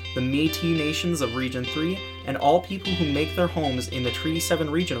Nation, the Métis Nations of Region 3, and all people who make their homes in the Treaty 7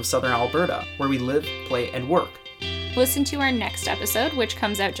 region of southern Alberta, where we live, play, and work. Listen to our next episode, which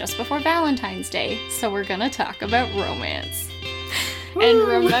comes out just before Valentine's Day, so we're gonna talk about romance. And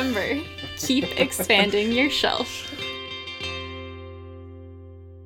remember, keep expanding your shelf.